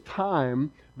this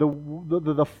time,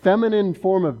 the feminine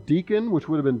form of deacon, which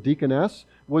would have been deaconess,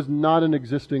 was not an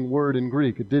existing word in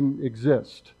Greek. It didn't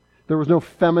exist. There was no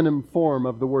feminine form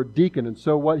of the word deacon. And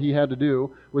so what he had to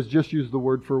do was just use the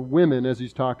word for women as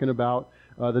he's talking about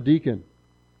the deacon.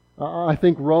 I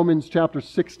think Romans chapter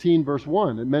 16, verse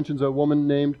 1, it mentions a woman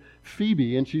named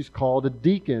Phoebe, and she's called a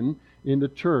deacon in the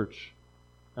church.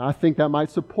 And I think that might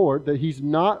support that he's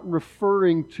not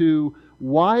referring to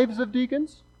wives of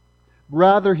deacons.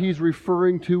 Rather, he's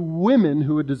referring to women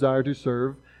who would desire to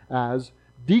serve as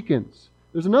deacons.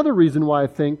 There's another reason why I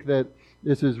think that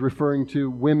this is referring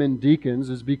to women deacons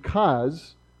is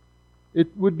because it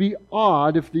would be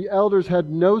odd if the elders had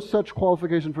no such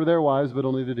qualification for their wives, but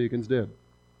only the deacons did.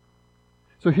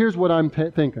 So here's what I'm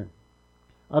thinking.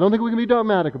 I don't think we can be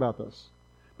dogmatic about this.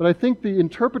 But I think the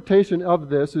interpretation of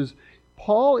this is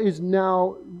Paul is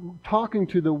now talking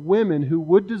to the women who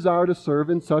would desire to serve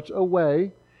in such a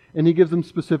way, and he gives them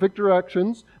specific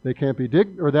directions. They can't be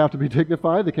they have to be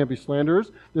dignified, they can't be slanderers,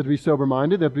 they have to be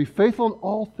sober-minded, they have to be faithful in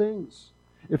all things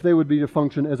if they would be to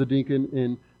function as a deacon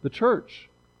in the church.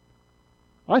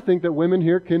 I think that women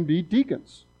here can be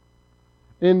deacons.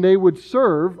 And they would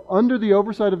serve under the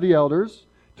oversight of the elders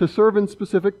to serve in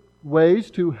specific ways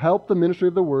to help the ministry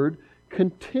of the word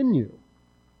continue.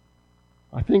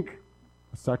 I think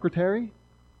a secretary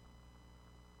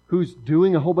who's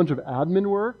doing a whole bunch of admin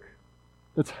work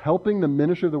that's helping the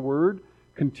ministry of the word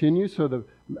continue so the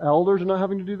elders are not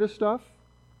having to do this stuff,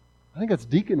 I think that's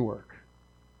deacon work.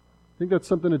 I think that's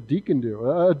something a deacon do.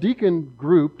 A deacon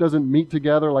group doesn't meet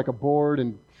together like a board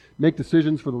and make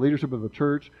decisions for the leadership of the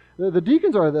church. The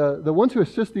deacons are the ones who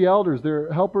assist the elders.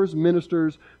 They're helpers,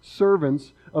 ministers,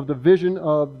 servants of the vision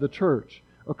of the church.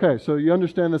 Okay, so you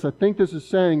understand this. I think this is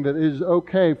saying that it is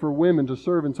okay for women to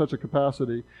serve in such a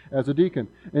capacity as a deacon.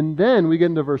 And then we get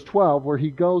into verse 12 where he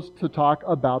goes to talk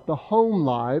about the home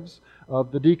lives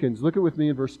of the deacons. Look at with me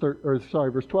in verse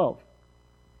 12.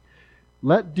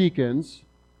 Let deacons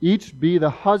each be the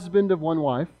husband of one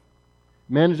wife,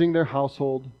 managing their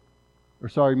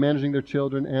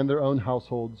children and their own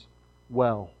households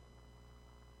well.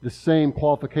 The same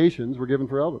qualifications were given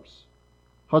for elders.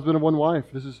 husband of one wife.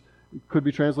 Could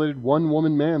be translated one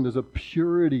woman man. There's a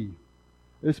purity.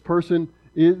 This person,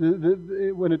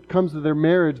 when it comes to their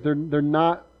marriage, they're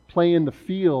not playing the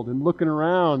field and looking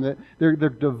around. They're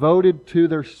devoted to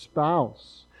their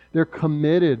spouse. They're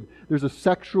committed. There's a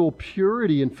sexual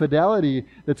purity and fidelity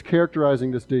that's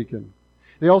characterizing this deacon.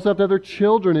 They also have to have their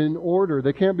children in order.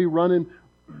 They can't be running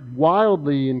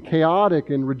wildly and chaotic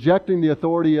and rejecting the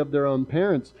authority of their own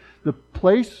parents. The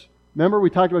place, remember we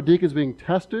talked about deacons being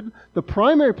tested? The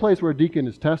primary place where a deacon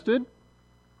is tested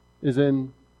is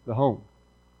in the home.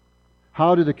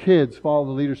 How do the kids follow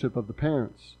the leadership of the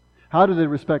parents? How do they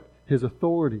respect his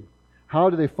authority? How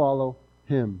do they follow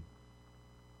him?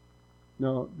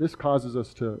 Now, this causes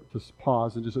us to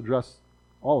pause and just address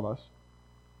all of us,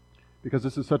 because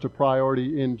this is such a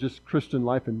priority in just Christian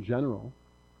life in general.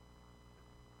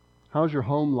 How's your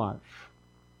home life?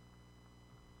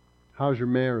 How's your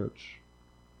marriage?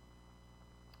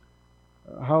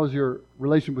 How's your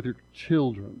relation with your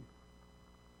children?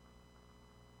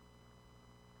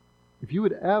 If you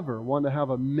would ever want to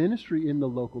have a ministry in the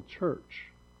local church,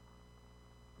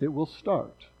 it will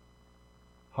start.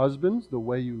 Husbands, the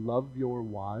way you love your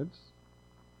wives,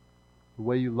 the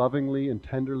way you lovingly and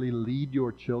tenderly lead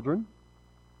your children,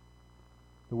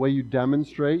 the way you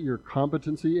demonstrate your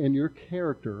competency and your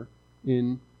character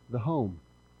in the home.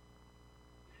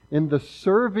 And the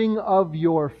serving of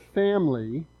your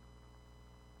family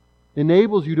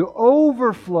enables you to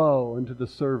overflow into the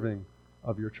serving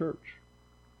of your church.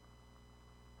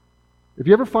 If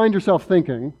you ever find yourself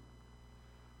thinking,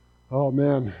 oh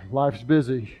man, life's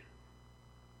busy,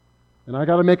 and I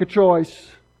got to make a choice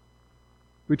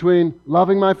between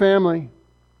loving my family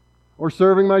or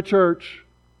serving my church,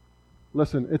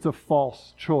 listen, it's a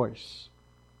false choice.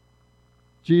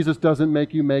 Jesus doesn't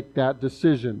make you make that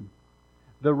decision.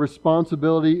 The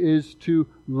responsibility is to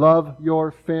love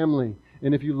your family.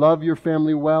 And if you love your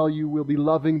family well, you will be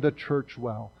loving the church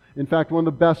well. In fact, one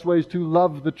of the best ways to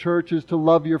love the church is to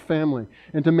love your family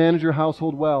and to manage your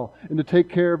household well and to take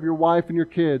care of your wife and your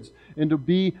kids and to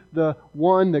be the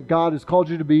one that God has called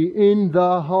you to be in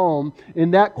the home.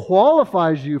 And that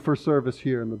qualifies you for service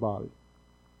here in the body.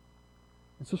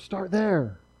 And so start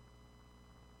there.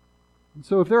 And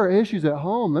so if there are issues at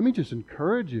home, let me just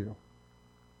encourage you.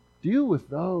 Deal with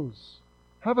those.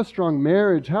 Have a strong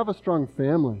marriage. Have a strong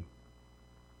family.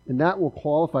 And that will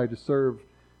qualify to serve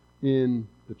in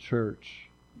the church.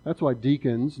 That's why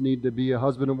deacons need to be a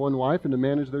husband of one wife and to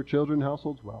manage their children and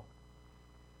households well.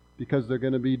 Because they're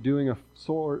going to be doing a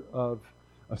sort of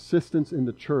assistance in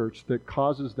the church that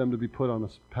causes them to be put on a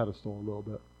pedestal a little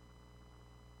bit.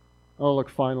 I'll look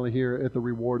finally here at the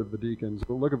reward of the deacons.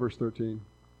 But look at verse 13.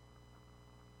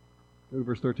 Look at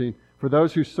verse 13. For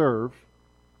those who serve,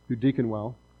 who deacon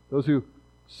well, those who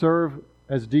serve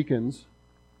as deacons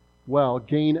well,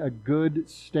 gain a good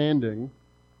standing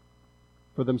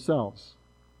for themselves,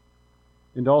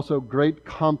 and also great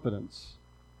confidence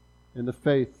in the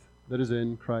faith that is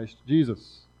in Christ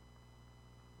Jesus.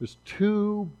 There's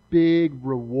two big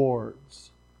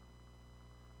rewards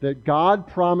that God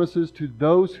promises to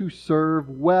those who serve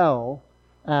well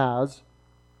as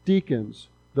deacons.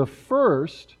 The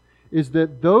first is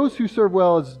that those who serve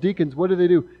well as deacons, what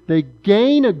do? They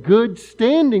gain a good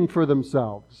standing for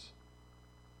themselves.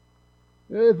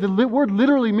 The word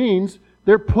literally means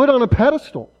they're put on a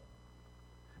pedestal.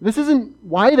 This isn't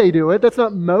why they do it. That's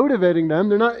not motivating them.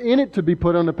 They're not in it to be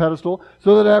put on a pedestal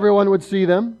so that everyone would see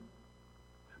them.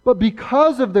 But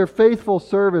because of their faithful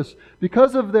service,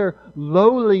 because of their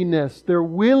lowliness, their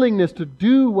willingness to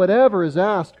do whatever is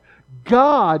asked,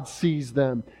 God sees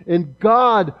them and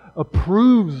God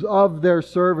approves of their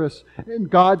service. And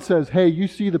God says, hey, you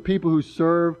see the people who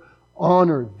serve,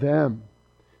 honor them.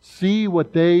 See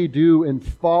what they do and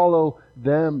follow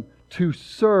them. To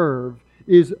serve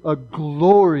is a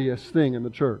glorious thing in the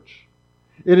church.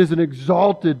 It is an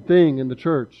exalted thing in the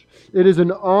church. It is an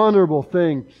honorable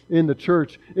thing in the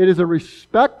church. It is a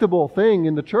respectable thing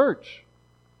in the church.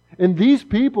 And these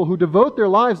people who devote their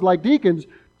lives like deacons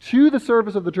to the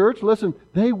service of the church, listen,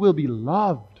 they will be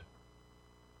loved.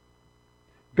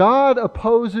 God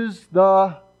opposes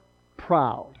the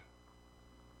proud,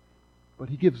 but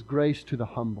He gives grace to the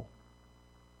humble.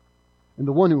 And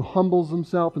the one who humbles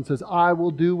himself and says, I will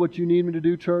do what you need me to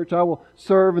do, church. I will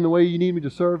serve in the way you need me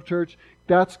to serve, church.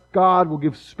 That's God will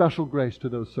give special grace to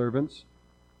those servants.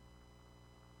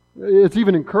 It's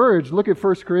even encouraged. Look at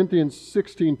 1 Corinthians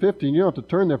 16:15. You don't have to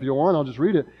turn there if you don't want. I'll just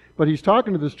read it. But he's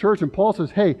talking to this church and Paul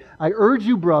says, hey, I urge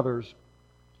you, brothers,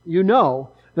 you know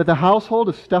that the household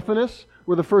of Stephanas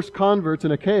were the first converts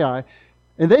in Achaia,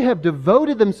 and they have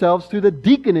devoted themselves to the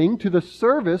deaconing, to the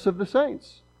service of the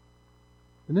saints.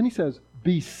 And then he says,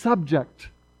 be subject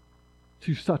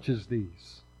to such as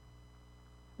these,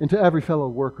 and to every fellow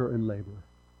worker and laborer.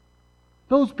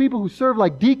 Those people who serve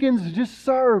like deacons just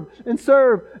serve and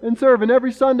serve and serve. And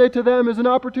every Sunday to them is an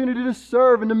opportunity to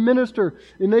serve and to minister.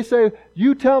 And they say,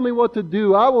 you tell me what to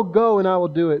do. I will go and I will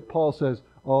do it. Paul says,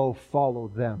 oh, follow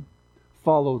them.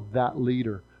 Follow that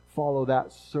leader. Follow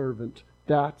that servant.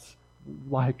 That's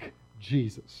like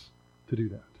Jesus to do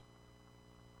that.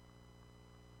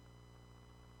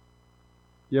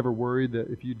 You ever worried that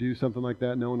if you do something like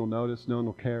that, no one will notice, no one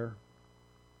will care?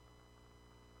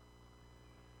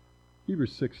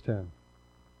 Hebrews 6:10.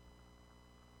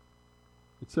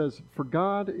 It says, for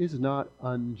God is not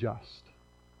unjust,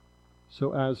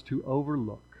 so as to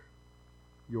overlook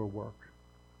your work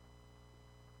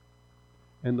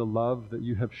and the love that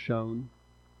you have shown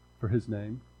for His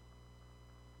name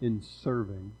in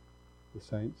serving the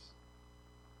saints.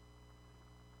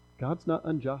 God's not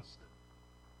unjust.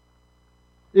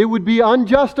 It would be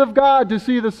unjust of God to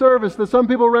see the service that some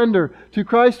people render to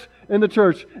Christ and the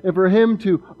church, and for Him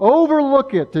to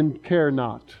overlook it and care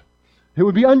not. It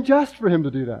would be unjust for Him to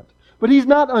do that. But He's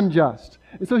not unjust.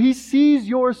 And so He sees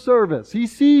your service. He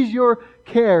sees your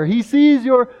care. He sees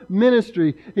your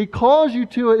ministry. He calls you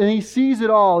to it, and He sees it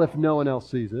all if no one else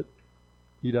sees it.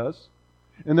 He does.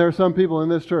 And there are some people in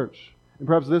this church, and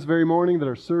perhaps this very morning, that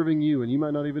are serving you, and you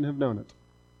might not even have known it.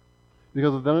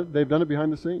 Because they've done it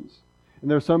behind the scenes. And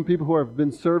there are some people who have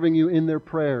been serving you in their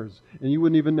prayers, and you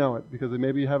wouldn't even know it because they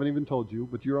maybe haven't even told you,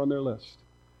 but you're on their list.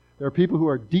 There are people who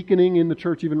are deaconing in the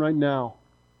church even right now,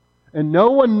 and no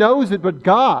one knows it but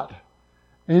God.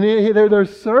 And they're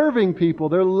serving people,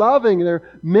 they're loving, they're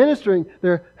ministering,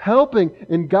 they're helping,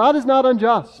 and God is not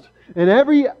unjust. And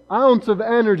every ounce of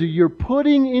energy you're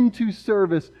putting into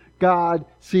service, God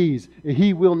sees. And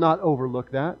He will not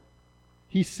overlook that.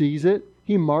 He sees it,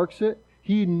 He marks it,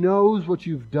 He knows what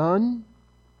you've done.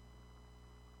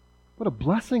 What a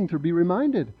blessing to be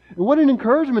reminded. And what an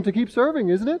encouragement to keep serving,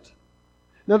 isn't it?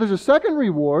 Now there's a second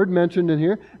reward mentioned in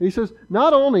here. And he says,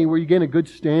 not only will you gain a good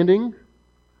standing,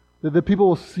 that the people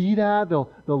will see that, they'll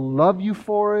love you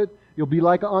for it. You'll be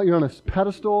like you're on a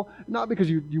pedestal, not because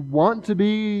you want to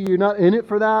be, you're not in it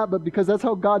for that, but because that's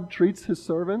how God treats His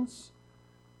servants.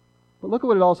 But look at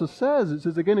what it also says. It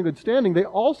says they gain a good standing. They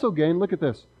also gain, look at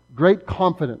this, great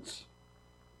confidence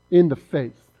in the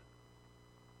faith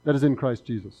that is in Christ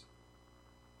Jesus.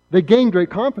 They gain great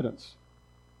confidence.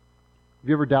 Have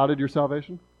you ever doubted your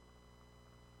salvation?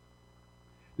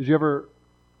 Did you ever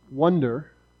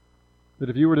wonder that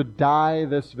if you were to die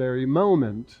this very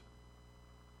moment,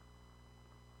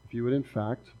 if you would in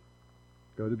fact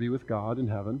go to be with God in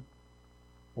heaven,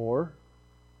 or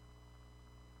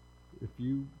if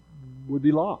you would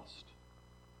be lost?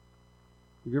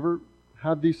 Have you ever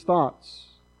had these thoughts?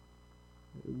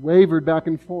 Wavered back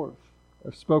and forth.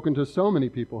 I've spoken to so many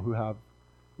people who have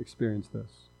experienced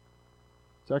this.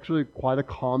 It's actually quite a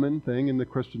common thing in the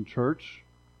Christian church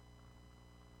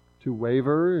to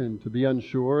waver and to be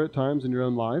unsure at times in your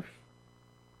own life.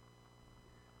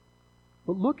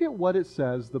 But look at what it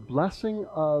says the blessing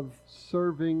of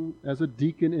serving as a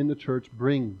deacon in the church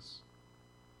brings.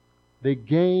 They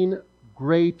gain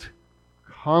great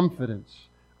confidence,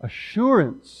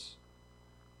 assurance,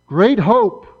 great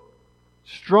hope,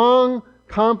 strong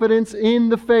confidence in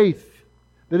the faith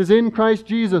that is in Christ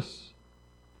Jesus.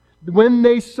 When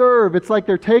they serve, it's like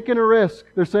they're taking a risk.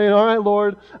 They're saying, all right,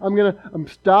 Lord, I'm going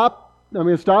to stop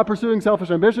pursuing selfish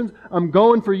ambitions. I'm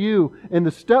going for You. And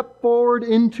the step forward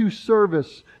into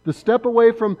service, the step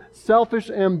away from selfish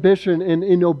ambition and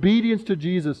in obedience to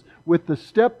Jesus, with the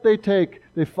step they take,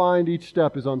 they find each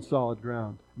step is on solid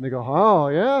ground. And they go, oh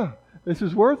yeah, this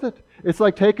is worth it. It's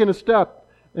like taking a step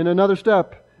and another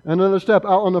step and another step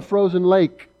out on a frozen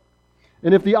lake.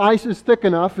 And if the ice is thick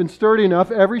enough and sturdy enough,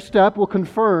 every step will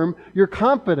confirm your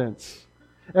confidence.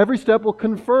 Every step will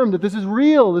confirm that this is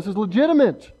real, this is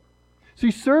legitimate.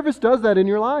 See, service does that in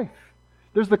your life.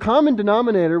 There's the common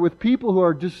denominator with people who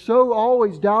are just so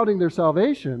always doubting their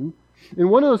salvation. And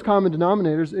one of those common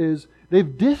denominators is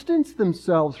they've distanced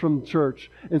themselves from church,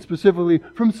 and specifically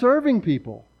from serving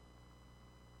people.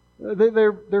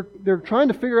 They're trying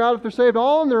to figure out if they're saved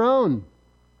all on their own.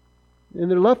 And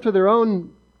they're left to their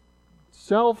own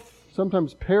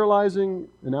sometimes paralyzing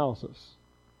analysis.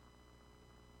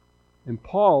 And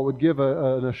Paul would give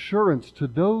an assurance to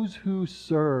those who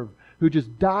serve, who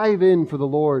just dive in for the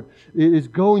Lord. It is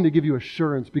going to give you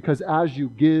assurance, because as you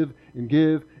give and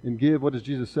give and give, what does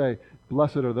Jesus say?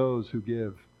 Blessed are those who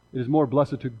give. It is more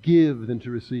blessed to give than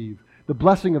to receive. The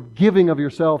blessing of giving of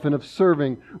yourself and of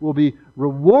serving will be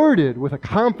rewarded with a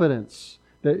confidence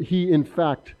that He, in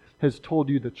fact, has told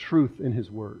you the truth in His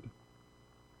Word.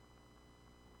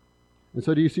 And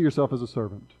so do you see yourself as a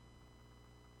servant?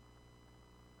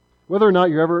 Whether or not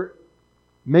you're ever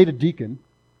made a deacon,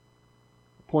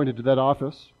 appointed to that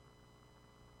office,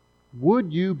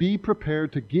 would you be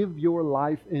prepared to give your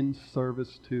life in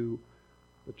service to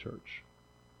the church?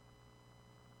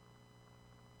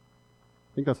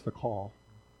 I think that's the call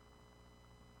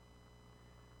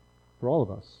for all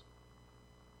of us.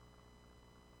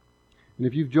 And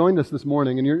if you've joined us this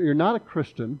morning and you're not a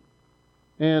Christian,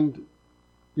 and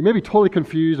you may be totally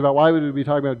confused about why would we be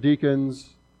talking about deacons,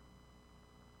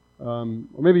 or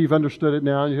maybe you've understood it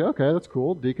now and you say, okay, that's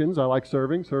cool, deacons, I like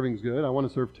serving, serving's good, I want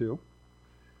to serve too.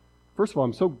 First of all,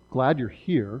 I'm so glad you're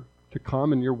here to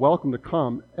come, and you're welcome to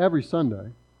come every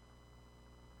Sunday.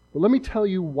 But let me tell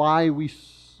you why we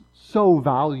so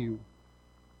value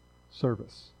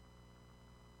service.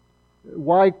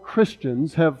 Why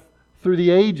Christians have, through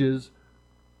the ages,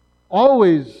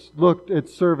 always looked at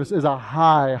service as a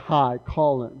high, high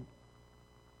calling.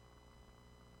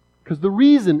 Because the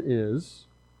reason is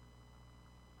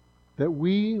that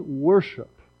we worship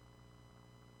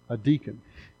a deacon,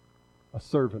 a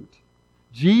servant.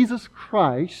 Jesus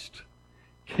Christ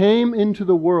came into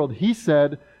the world, He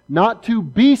said, not to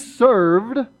be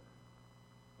served,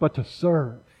 but to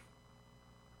serve.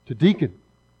 To deacon.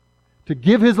 To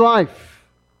give His life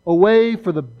away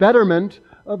for the betterment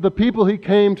of the people He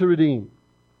came to redeem.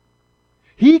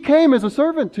 He came as a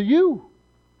servant to you.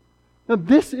 Now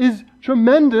this is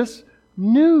tremendous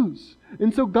news.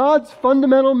 And so God's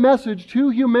fundamental message to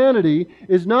humanity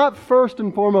is not first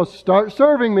and foremost, start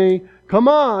serving me, come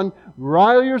on,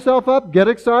 rile yourself up, get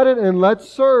excited, and let's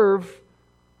serve.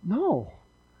 No.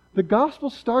 The gospel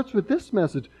starts with this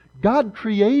message. God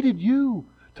created you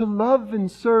to love and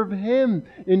serve Him.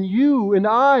 And you and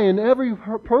I and every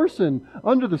person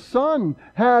under the sun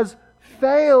has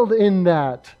failed in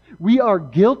that. We are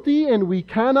guilty and we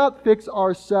cannot fix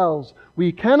ourselves.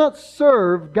 We cannot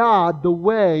serve God the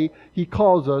way He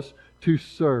calls us to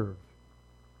serve.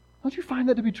 Don't you find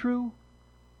that to be true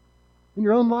in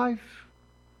your own life?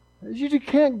 You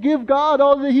can't give God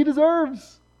all that He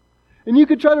deserves. And you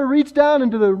could try to reach down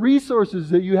into the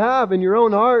resources that you have in your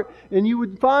own heart, and you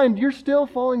would find you're still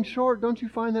falling short. Don't you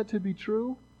find that to be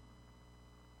true?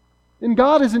 And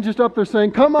God isn't just up there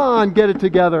saying, come on, get it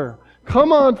together.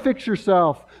 Come on, fix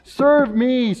yourself. Serve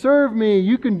me,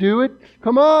 you can do it.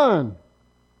 Come on.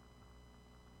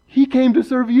 He came to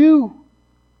serve you.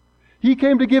 He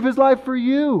came to give His life for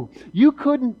you. You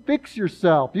couldn't fix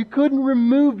yourself. You couldn't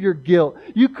remove your guilt.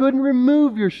 You couldn't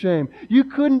remove your shame. You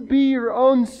couldn't be your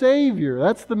own Savior.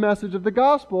 That's the message of the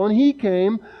gospel. And He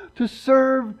came to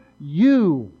serve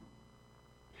you.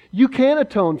 You can't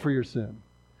atone for your sin.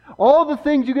 All the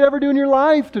things you could ever do in your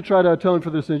life to try to atone for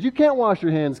their sins. You can't wash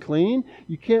your hands clean.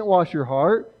 You can't wash your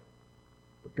heart.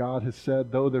 But God has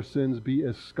said, though their sins be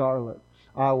as scarlet,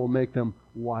 I will make them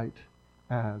white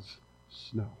as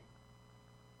snow.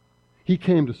 He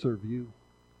came to serve you.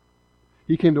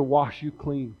 He came to wash you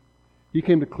clean. He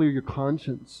came to clear your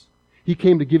conscience. He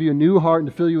came to give you a new heart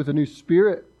and to fill you with a new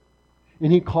spirit.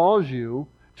 And He calls you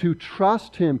to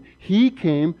trust Him. He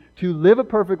came to live a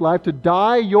perfect life, to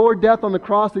die your death on the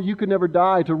cross that you could never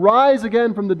die, to rise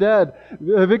again from the dead,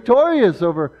 victorious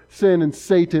over sin and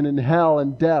Satan and hell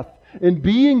and death. And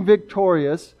being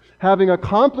victorious, having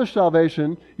accomplished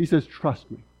salvation, He says, trust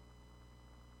me.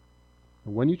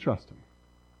 And when you trust Him,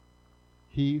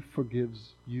 He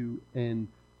forgives you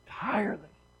entirely,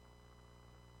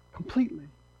 completely,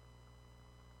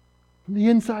 from the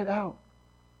inside out.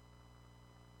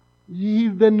 He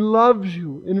then loves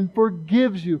you and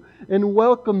forgives you and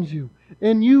welcomes you,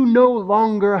 and you no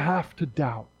longer have to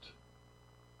doubt.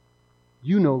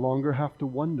 You no longer have to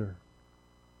wonder.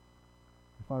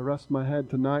 If I rest my head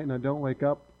tonight and I don't wake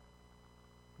up,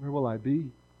 where will I be?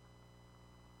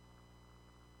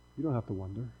 You don't have to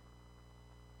wonder.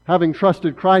 Having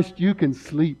trusted Christ, you can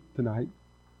sleep tonight.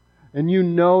 And you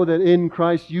know that in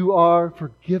Christ you are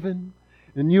forgiven,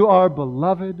 and you are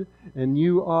beloved, and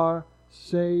you are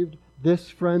saved. This,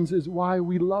 friends, is why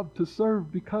we love to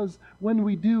serve, because when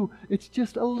we do, it's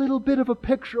just a little bit of a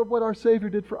picture of what our Savior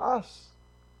did for us.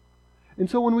 And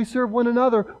so when we serve one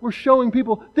another, we're showing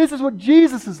people, this is what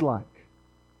Jesus is like.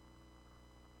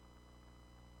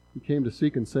 He came to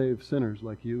seek and save sinners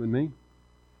like you and me.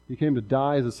 He came to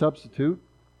die as a substitute.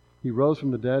 He rose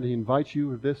from the dead. He invites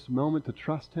you at this moment to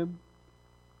trust Him.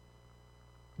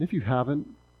 And if you haven't,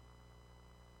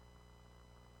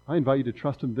 I invite you to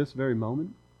trust Him this very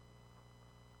moment.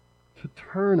 To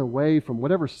turn away from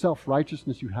whatever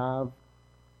self-righteousness you have,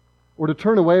 or to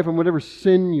turn away from whatever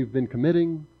sin you've been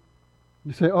committing.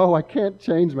 You say, oh, I can't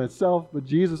change myself, but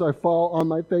Jesus, I fall on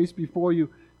my face before you.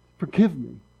 Forgive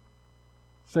me.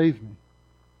 Save me.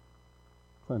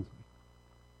 Cleanse me.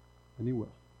 And He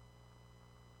will.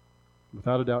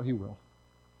 Without a doubt, He will.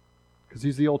 Because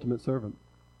He's the ultimate servant.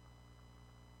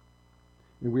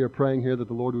 And we are praying here that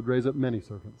the Lord would raise up many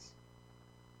servants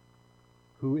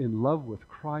who in love with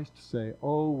Christ say,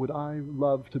 oh, would I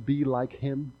love to be like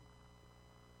Him?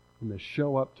 And they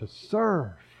show up to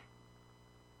serve.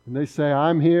 And they say,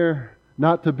 I'm here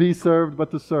not to be served, but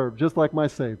to serve, just like my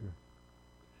Savior.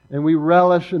 And we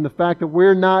relish in the fact that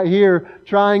we're not here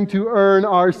trying to earn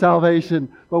our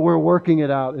salvation, but we're working it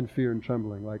out in fear and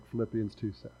trembling, like Philippians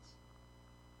 2 says.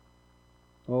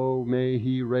 Oh, may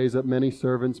He raise up many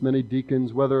servants, many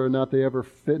deacons, whether or not they ever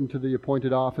fit into the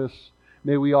appointed office.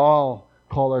 May we all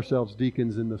call ourselves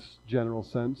deacons in this general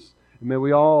sense. And may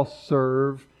we all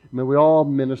serve. May we all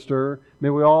minister. May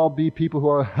we all be people who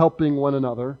are helping one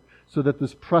another so that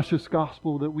this precious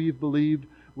gospel that we've believed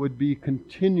would be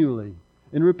continually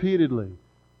and repeatedly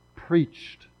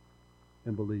preached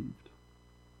and believed.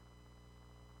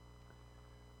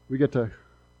 We get to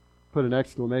put an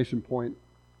exclamation point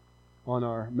on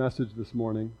our message this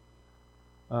morning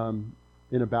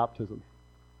in a baptism.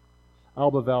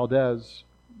 Alba Valdez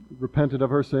repented of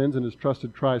her sins and has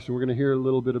trusted Christ, and we're going to hear a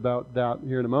little bit about that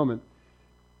here in a moment.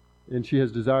 And she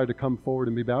has desired to come forward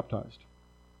and be baptized.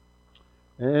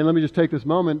 And let me just take this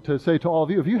moment to say to all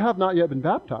of you, if you have not yet been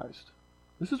baptized,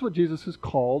 this is what Jesus has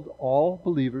called all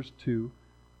believers to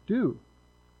do.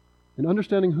 In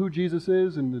understanding who Jesus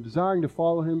is and desiring to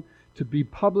follow Him, to be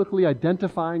publicly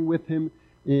identifying with Him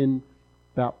in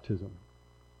baptism.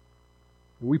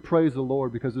 And we praise the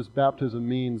Lord because this baptism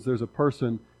means there's a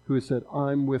person who has said,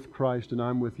 I'm with Christ and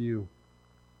I'm with you.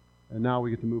 And now we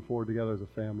get to move forward together as a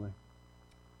family.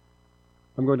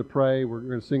 I'm going to pray. We're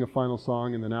going to sing a final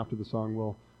song, and then after the song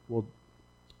we'll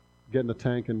get in the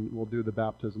tank and we'll do the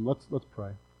baptism. Let's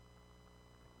pray.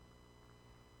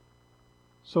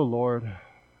 So Lord,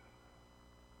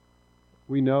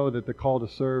 we know that the call to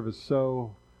serve is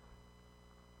so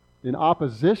in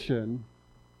opposition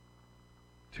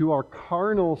to our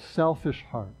carnal, selfish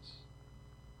hearts.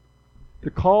 The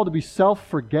call to be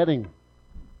self-forgetting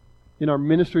in our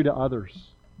ministry to others.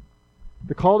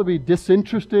 The call to be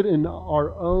disinterested in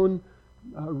our own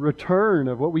return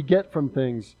of what we get from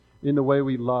things in the way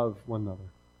we love one another.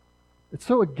 It's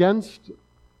so against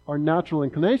our natural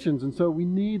inclinations, and so we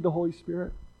need the Holy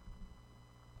Spirit.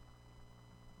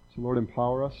 So Lord,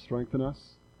 empower us, strengthen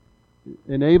us,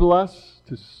 enable us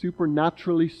to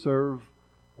supernaturally serve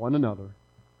one another.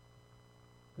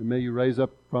 And may You raise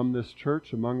up from this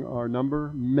church, among our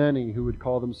number, many who would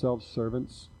call themselves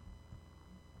servants,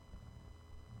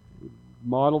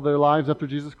 model their lives after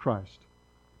Jesus Christ,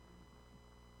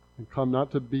 and come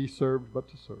not to be served, but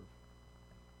to serve.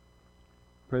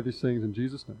 Pray these things in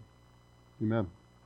Jesus' name. Amen.